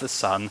has the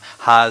Son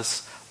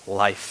has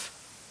life.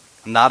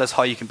 And that is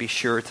how you can be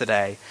sure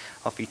today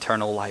of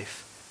eternal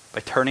life,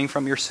 by turning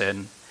from your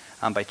sin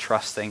and by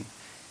trusting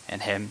in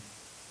him.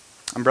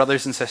 And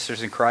brothers and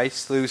sisters in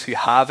Christ, those who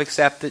have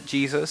accepted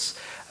Jesus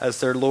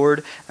as their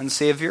Lord and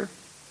Savior,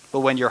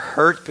 but when you're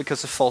hurt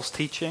because of false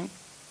teaching,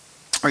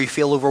 or you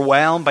feel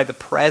overwhelmed by the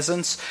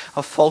presence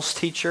of false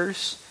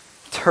teachers,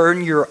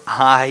 turn your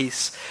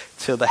eyes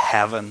to the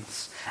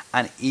heavens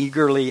and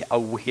eagerly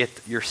await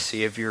your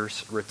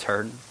Savior's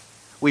return.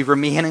 We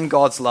remain in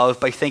God's love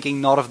by thinking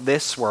not of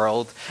this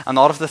world and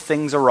not of the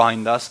things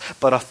around us,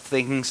 but of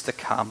things to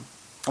come.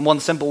 And one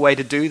simple way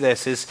to do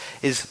this is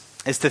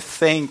to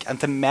think and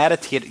to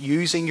meditate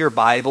using your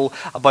Bible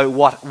about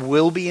what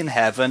will be in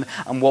heaven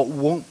and what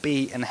won't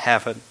be in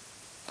heaven.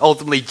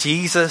 Ultimately,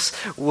 Jesus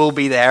will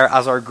be there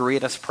as our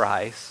greatest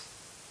prize.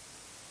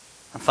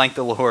 And thank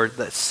the Lord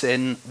that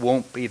sin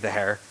won't be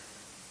there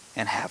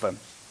in heaven.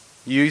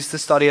 Use the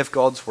study of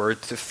God's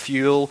Word to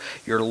fuel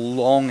your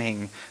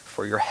longing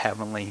for your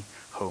heavenly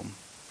home.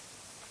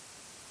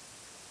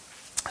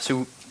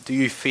 So, do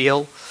you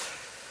feel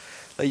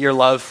that your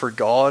love for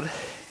God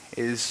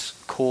is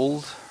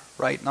cold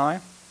right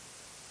now?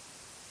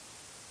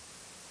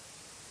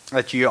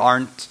 That you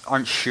aren't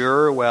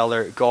sure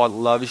whether God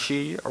loves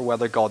you or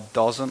whether God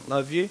doesn't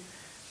love you?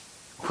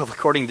 Well,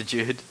 according to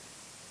Jude,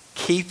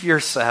 keep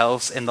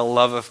yourselves in the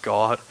love of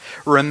God.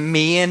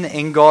 Remain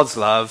in God's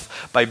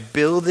love by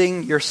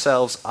building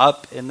yourselves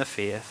up in the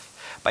faith,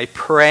 by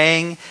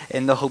praying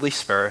in the Holy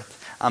Spirit,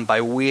 and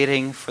by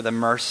waiting for the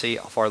mercy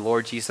of our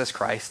Lord Jesus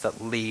Christ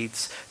that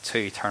leads to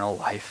eternal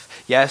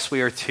life. Yes,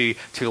 we are to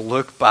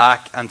look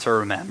back and to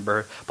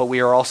remember, but we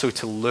are also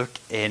to look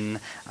in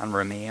and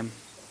remain.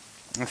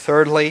 And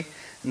thirdly,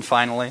 and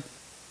finally,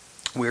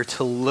 we are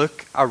to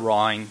look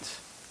around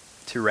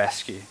to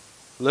rescue.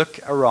 Look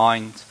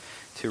around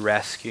to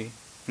rescue.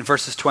 In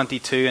verses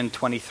 22 and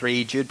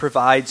 23, Jude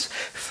provides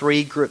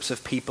three groups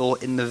of people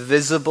in the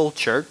visible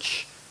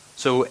church.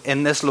 So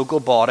in this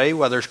local body,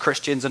 where there's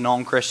Christians and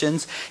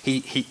non-Christians,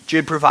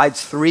 Jude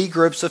provides three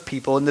groups of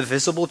people in the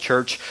visible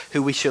church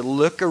who we should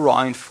look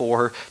around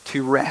for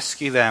to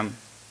rescue them.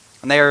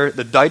 And they are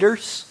the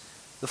doubters,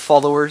 the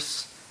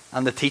followers,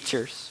 and the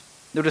teachers.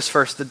 Notice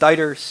first the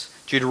doubters.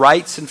 Jude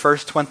writes in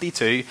verse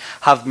 22,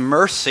 "Have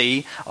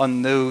mercy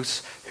on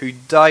those who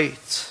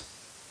doubt."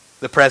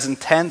 The present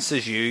tense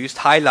is used,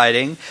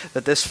 highlighting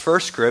that this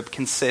first group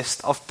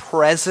consists of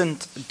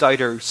present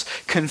doubters,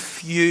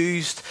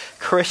 confused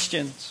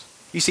Christians.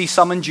 You see,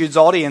 some in Jude's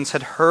audience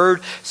had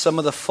heard some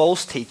of the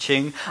false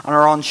teaching and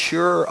are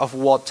unsure of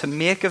what to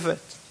make of it.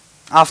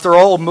 After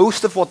all,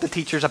 most of what the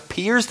teachers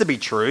appears to be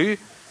true,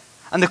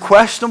 and the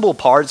questionable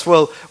parts,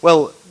 will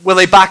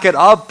they back it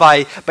up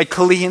by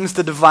claims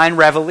to divine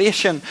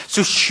revelation?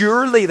 So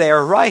surely they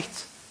are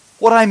right.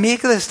 What do I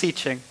make of this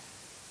teaching?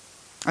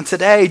 And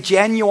today,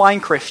 genuine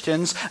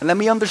Christians, and let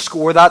me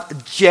underscore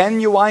that,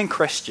 genuine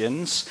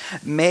Christians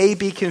may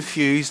be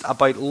confused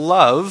about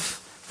love,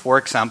 for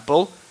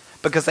example,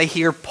 because they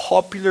hear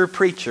popular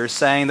preachers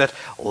saying that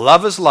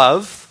love is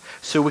love,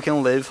 so we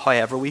can live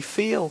however we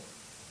feel.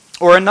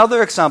 Or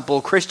another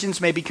example, Christians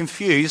may be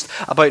confused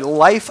about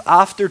life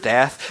after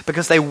death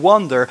because they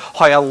wonder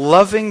how a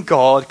loving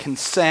God can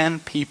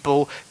send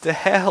people to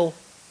hell.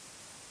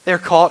 They're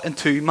caught in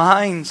two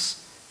minds.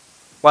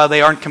 While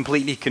they aren't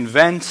completely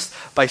convinced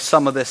by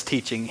some of this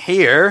teaching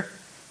here,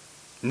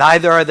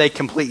 neither are they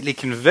completely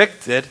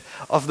convicted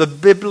of the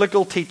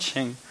biblical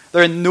teaching.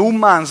 They're in no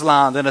man's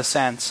land in a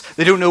sense.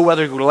 They don't know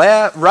whether to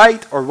go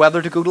right or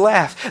whether to go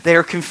left. They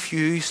are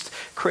confused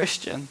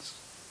Christians.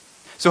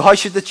 So how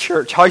should the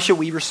church, how should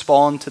we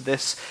respond to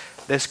this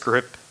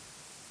group?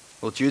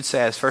 Well, Jude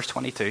says, verse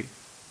 22,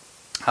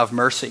 "Have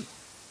mercy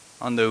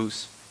on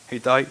those who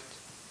doubt."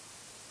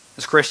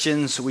 As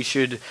Christians, we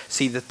should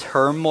see the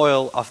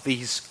turmoil of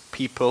these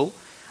people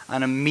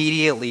and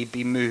immediately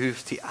be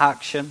moved to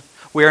action.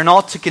 We are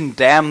not to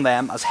condemn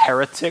them as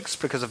heretics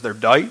because of their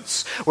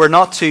doubts. We're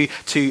not to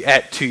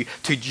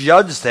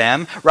judge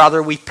them.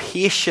 Rather, we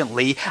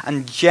patiently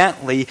and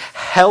gently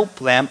help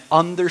them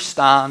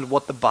understand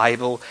what the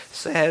Bible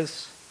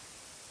says.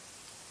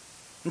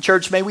 And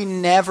church, may we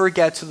never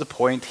get to the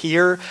point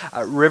here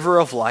at River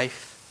of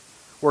Life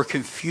where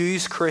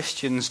confused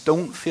Christians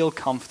don't feel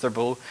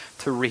comfortable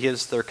to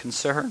raise their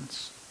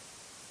concerns.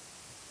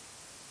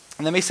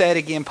 And let me say it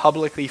again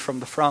publicly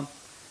from the front.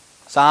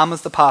 Sam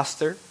as the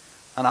pastor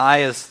and I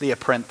as the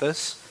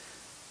apprentice,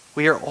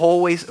 we are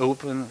always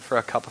open for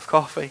a cup of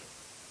coffee.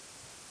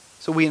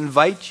 So we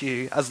invite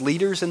you as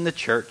leaders in the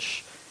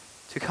church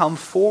to come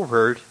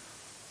forward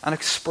and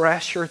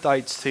express your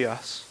doubts to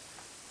us.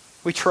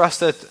 We trust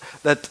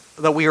that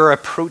we are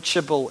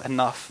approachable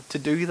enough to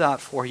do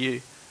that for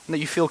you. And that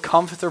you feel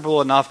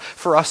comfortable enough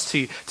for us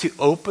to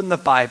open the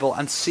Bible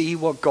and see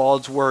what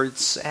God's Word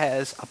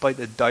says about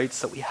the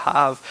doubts that we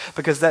have.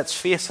 Because let's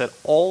face it,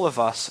 all of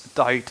us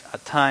doubt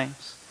at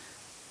times.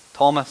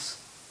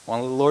 Thomas,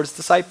 one of the Lord's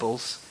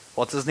disciples,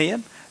 what's his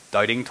name?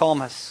 Doubting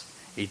Thomas.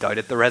 He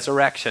doubted the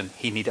resurrection.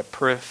 He needed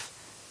proof.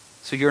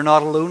 So you're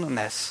not alone in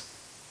this.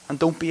 And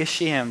don't be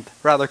ashamed.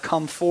 Rather,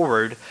 come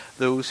forward,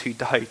 those who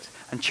doubt.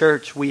 And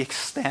church, we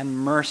extend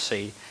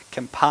mercy,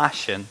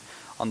 compassion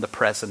on the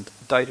present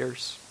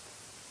doubters.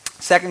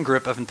 Second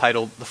group I've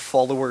entitled the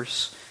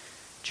followers.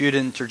 Jude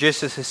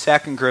introduces his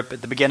second group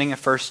at the beginning of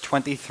verse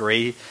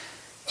 23.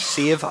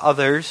 Save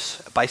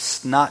others by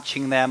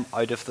snatching them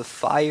out of the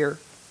fire.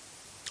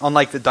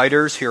 Unlike the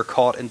doubters who are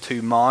caught in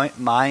two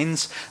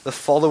minds, the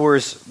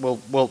followers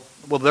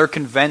they're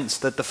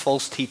convinced that the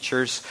false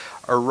teachers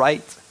are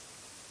right.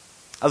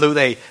 Although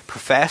they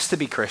profess to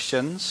be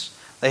Christians,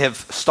 they have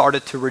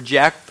started to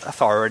reject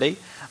authority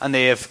and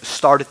they have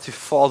started to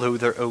follow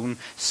their own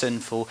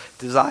sinful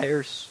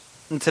desires.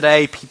 And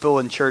today, people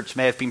in church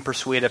may have been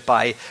persuaded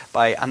by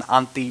an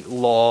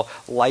anti-law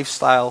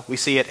lifestyle. We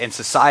see it in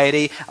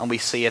society and we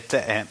see it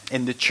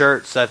in the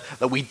church that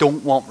we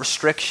don't want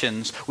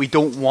restrictions. We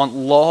don't want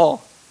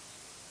law.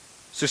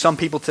 So some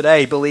people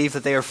today believe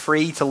that they are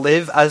free to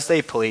live as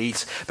they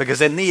please because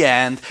in the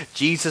end,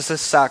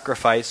 Jesus'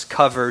 sacrifice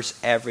covers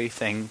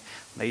everything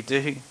they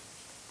do.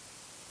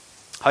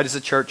 How does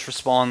the church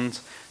respond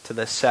to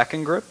this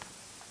second group?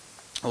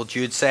 Well,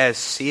 Jude says,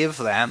 save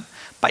them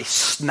by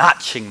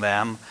snatching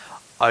them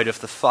out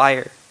of the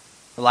fire.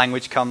 The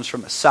language comes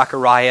from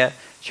Zechariah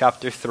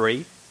chapter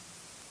 3.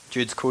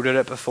 Jude's quoted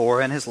it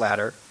before in his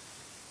letter,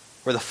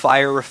 where the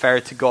fire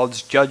referred to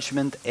God's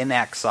judgment in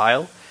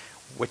exile,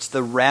 which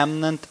the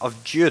remnant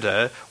of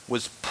Judah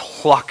was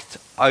plucked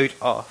out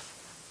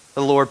of.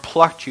 The Lord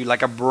plucked you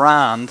like a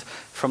brand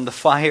from the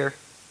fire.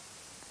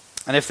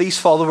 And if these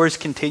followers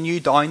continue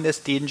down this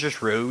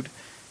dangerous road,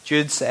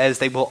 Jude says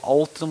they will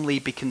ultimately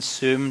be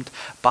consumed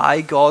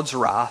by God's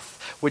wrath,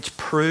 which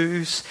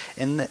proves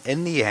in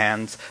the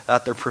end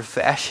that their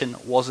profession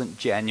wasn't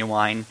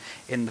genuine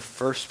in the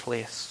first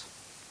place.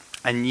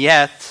 And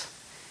yet,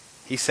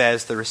 he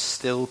says there is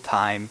still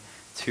time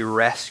to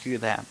rescue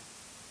them.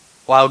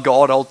 While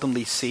God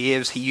ultimately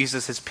saves, he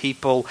uses his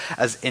people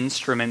as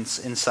instruments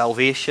in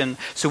salvation.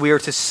 So we are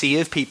to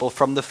save people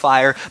from the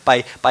fire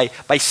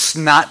by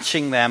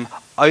snatching them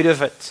out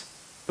of it.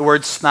 The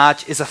word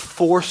snatch is a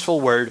forceful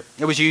word.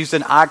 It was used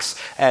in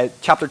Acts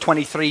chapter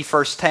 23,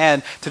 verse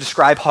 10 to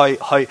describe how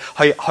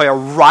a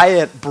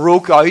riot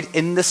broke out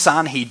in the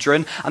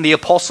Sanhedrin and the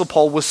Apostle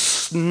Paul was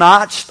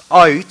snatched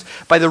out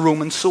by the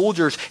Roman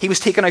soldiers. He was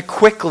taken out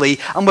quickly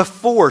and with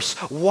force.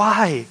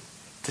 Why?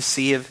 To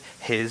save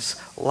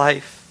his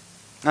life.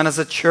 And as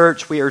a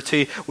church, we are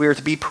to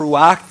be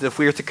proactive.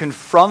 We are to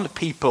confront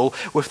people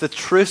with the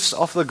truths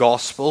of the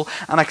gospel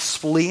and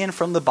explain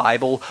from the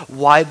Bible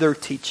why their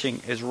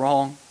teaching is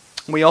wrong.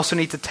 We also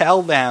need to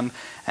tell them,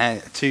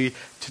 to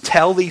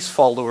tell these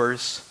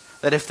followers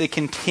that if they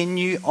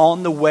continue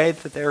on the way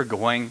that they're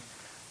going,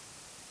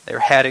 they're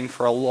heading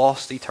for a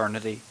lost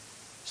eternity.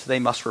 So they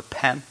must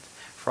repent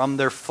from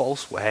their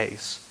false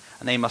ways,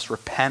 and they must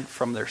repent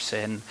from their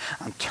sin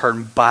and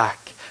turn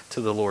back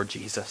to the Lord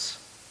Jesus.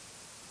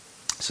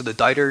 So the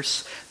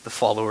doubters, the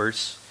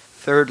followers.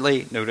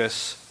 Thirdly,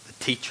 notice the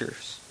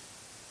teachers.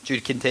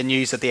 Jude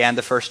continues at the end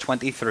of verse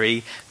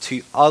 23,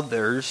 to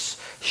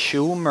others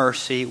show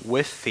mercy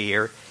with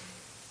fear,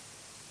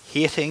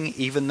 hating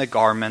even the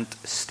garment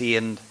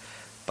stained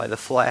by the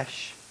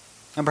flesh.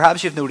 And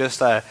perhaps you've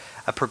noticed a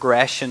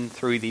progression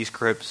through these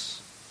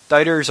groups.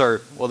 Doubters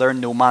they're in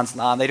no man's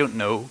land, they don't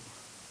know.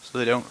 So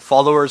they don't.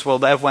 Followers,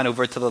 they've went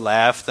over to the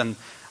left and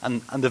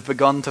they've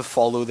begun to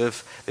follow.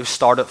 They've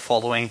started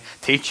following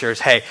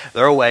teachers. Hey,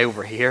 they're way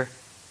over here.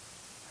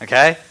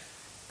 Okay?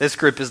 This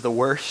group is the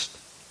worst.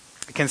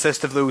 It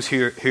consists of those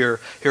who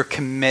are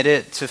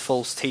committed to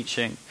false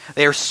teaching.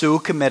 They are so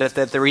committed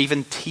that they're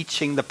even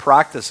teaching the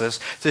practices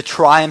to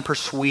try and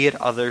persuade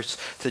others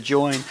to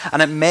join.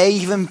 And it may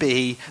even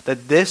be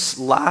that this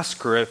last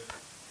group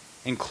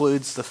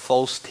includes the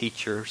false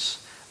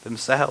teachers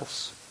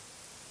themselves.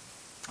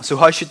 So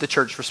how should the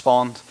church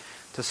respond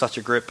to such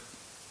a group?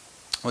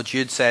 Well,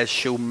 Jude says,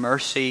 show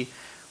mercy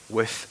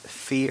with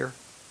fear.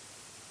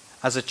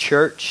 As a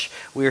church,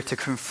 we are to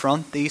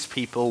confront these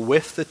people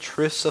with the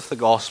truths of the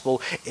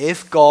gospel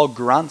if God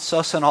grants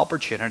us an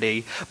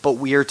opportunity, but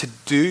we are to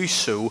do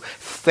so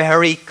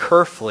very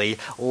carefully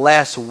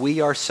lest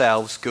we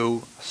ourselves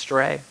go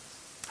astray.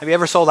 Have you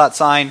ever saw that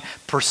sign,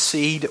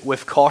 proceed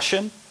with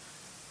caution?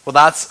 Well,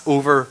 that's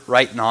over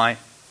right now.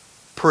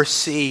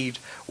 Proceed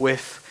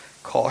with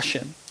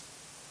caution.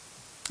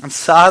 And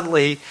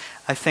sadly,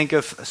 I think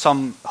of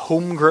some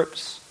home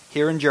groups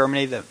here in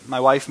Germany that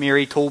my wife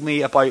Mary told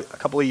me about a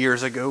couple of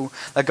years ago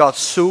that got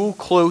so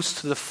close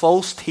to the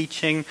false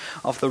teaching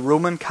of the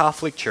Roman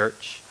Catholic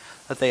Church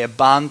that they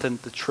abandoned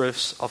the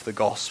truths of the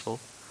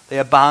gospel. They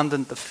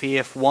abandoned the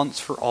faith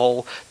once for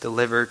all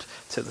delivered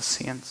to the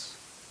saints.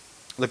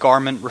 The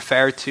garment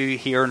referred to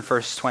here in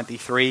verse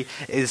 23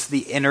 is the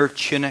inner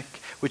tunic,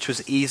 which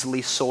was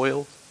easily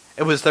soiled.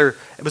 It was their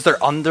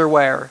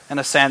underwear, in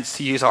a sense,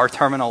 to use our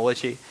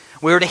terminology.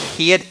 We were to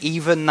hate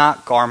even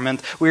that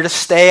garment. We were to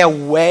stay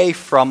away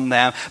from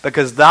them,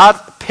 because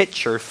that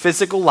picture,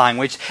 physical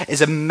language,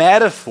 is a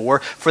metaphor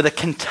for the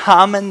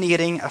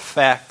contaminating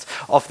effect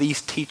of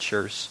these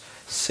teachers'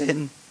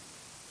 sin.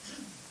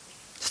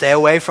 Stay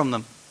away from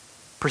them.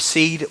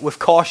 Proceed with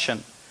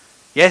caution.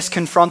 Yes,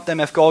 confront them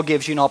if God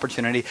gives you an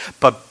opportunity,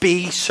 but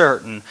be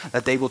certain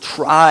that they will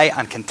try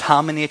and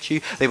contaminate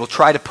you. They will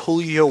try to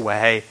pull you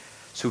away.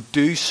 So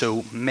do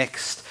so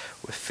mixed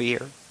with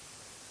fear.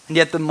 And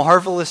yet the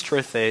marvelous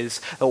truth is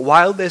that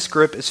while this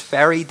group is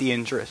very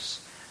dangerous,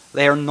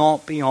 they are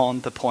not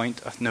beyond the point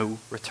of no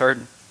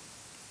return.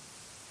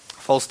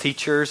 False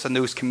teachers and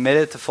those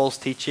committed to false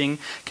teaching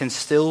can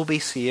still be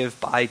saved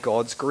by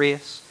God's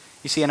grace.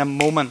 You see, in a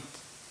moment,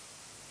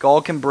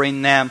 God can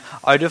bring them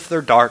out of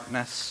their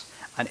darkness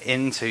and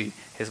into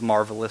his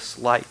marvelous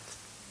light.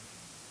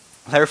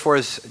 Therefore,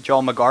 as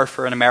John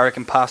MacArthur, an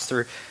American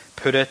pastor,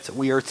 put it,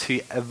 we are to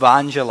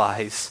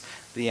evangelize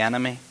the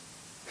enemy.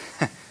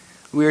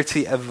 We are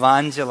to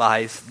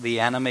evangelize the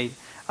enemy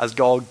as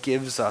God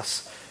gives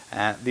us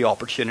the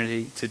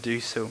opportunity to do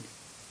so.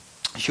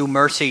 Show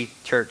mercy,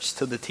 church,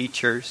 to the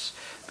teachers,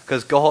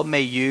 because God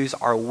may use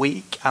our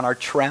weak and our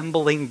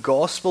trembling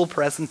gospel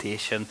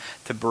presentation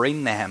to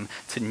bring them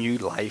to new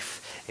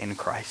life in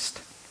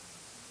Christ.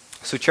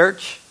 So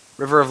church,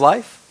 River of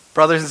Life,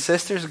 brothers and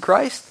sisters in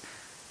Christ,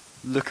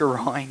 look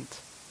around.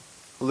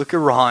 Look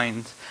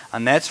around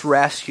and let's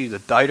rescue the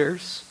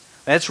doubters.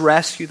 Let's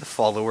rescue the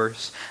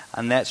followers.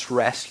 And let's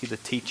rescue the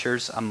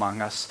teachers among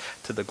us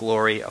to the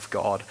glory of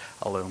God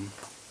alone.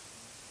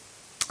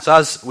 So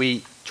as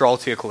we draw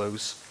to a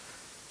close,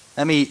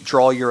 let me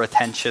draw your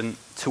attention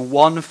to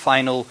one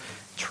final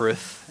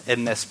truth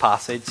in this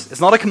passage. It's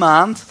not a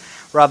command.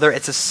 Rather,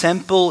 it's a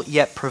simple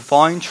yet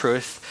profound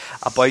truth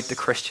about the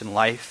Christian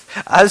life.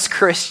 As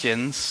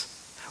Christians,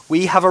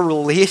 we have a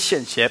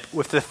relationship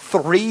with the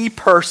three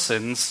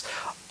persons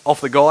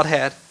of the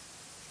Godhead.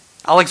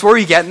 Alex, where are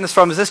you getting this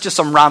from? Is this just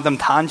some random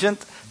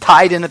tangent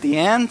tied in at the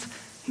end?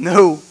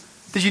 No.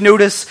 Did you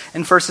notice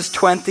in verses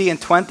 20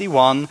 and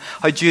 21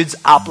 how Jude's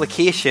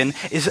application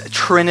is a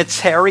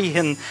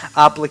Trinitarian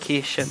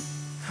application?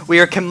 We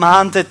are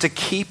commanded to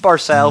keep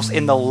ourselves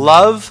in the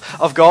love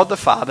of God the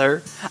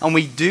Father, and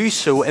we do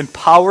so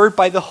empowered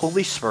by the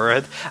Holy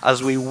Spirit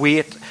as we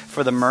wait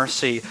for the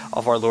mercy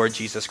of our Lord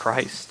Jesus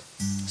Christ.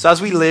 So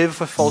as we live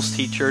with false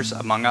teachers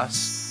among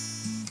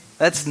us,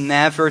 let's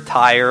never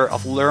tire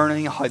of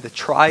learning how the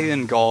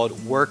triune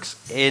God works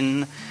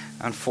in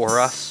and for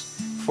us.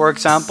 For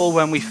example,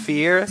 when we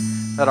fear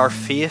that our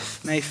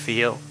faith may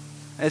fail,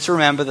 let's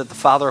remember that the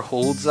Father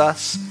holds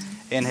us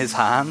in his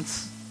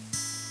hands.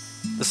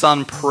 The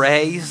Son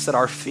prays that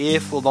our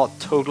faith will not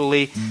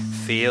totally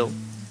fail,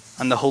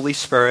 and the Holy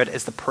Spirit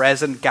is the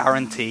present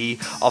guarantee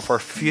of our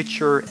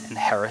future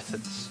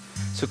inheritance.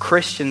 So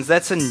Christians,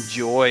 let's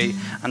enjoy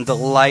and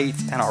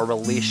delight in our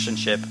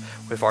relationship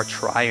with our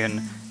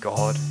triune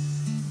God.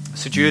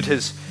 So Jude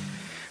has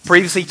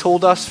previously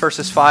told us,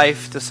 verses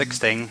 5 to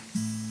 16,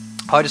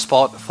 how to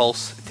spot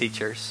false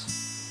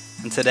teachers.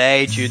 And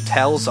today Jude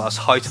tells us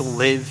how to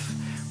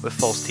live with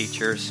false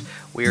teachers.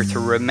 We are to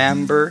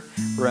remember,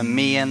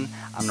 remain,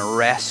 and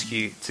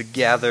rescue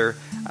together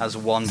as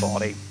one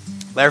body.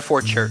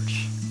 Therefore,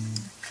 church,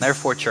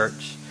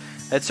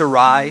 let's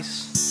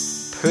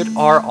arise, put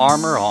our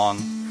armor on,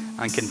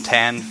 and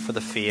contend for the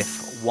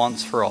faith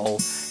once for all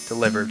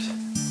delivered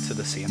to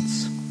the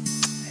saints.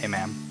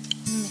 Amen.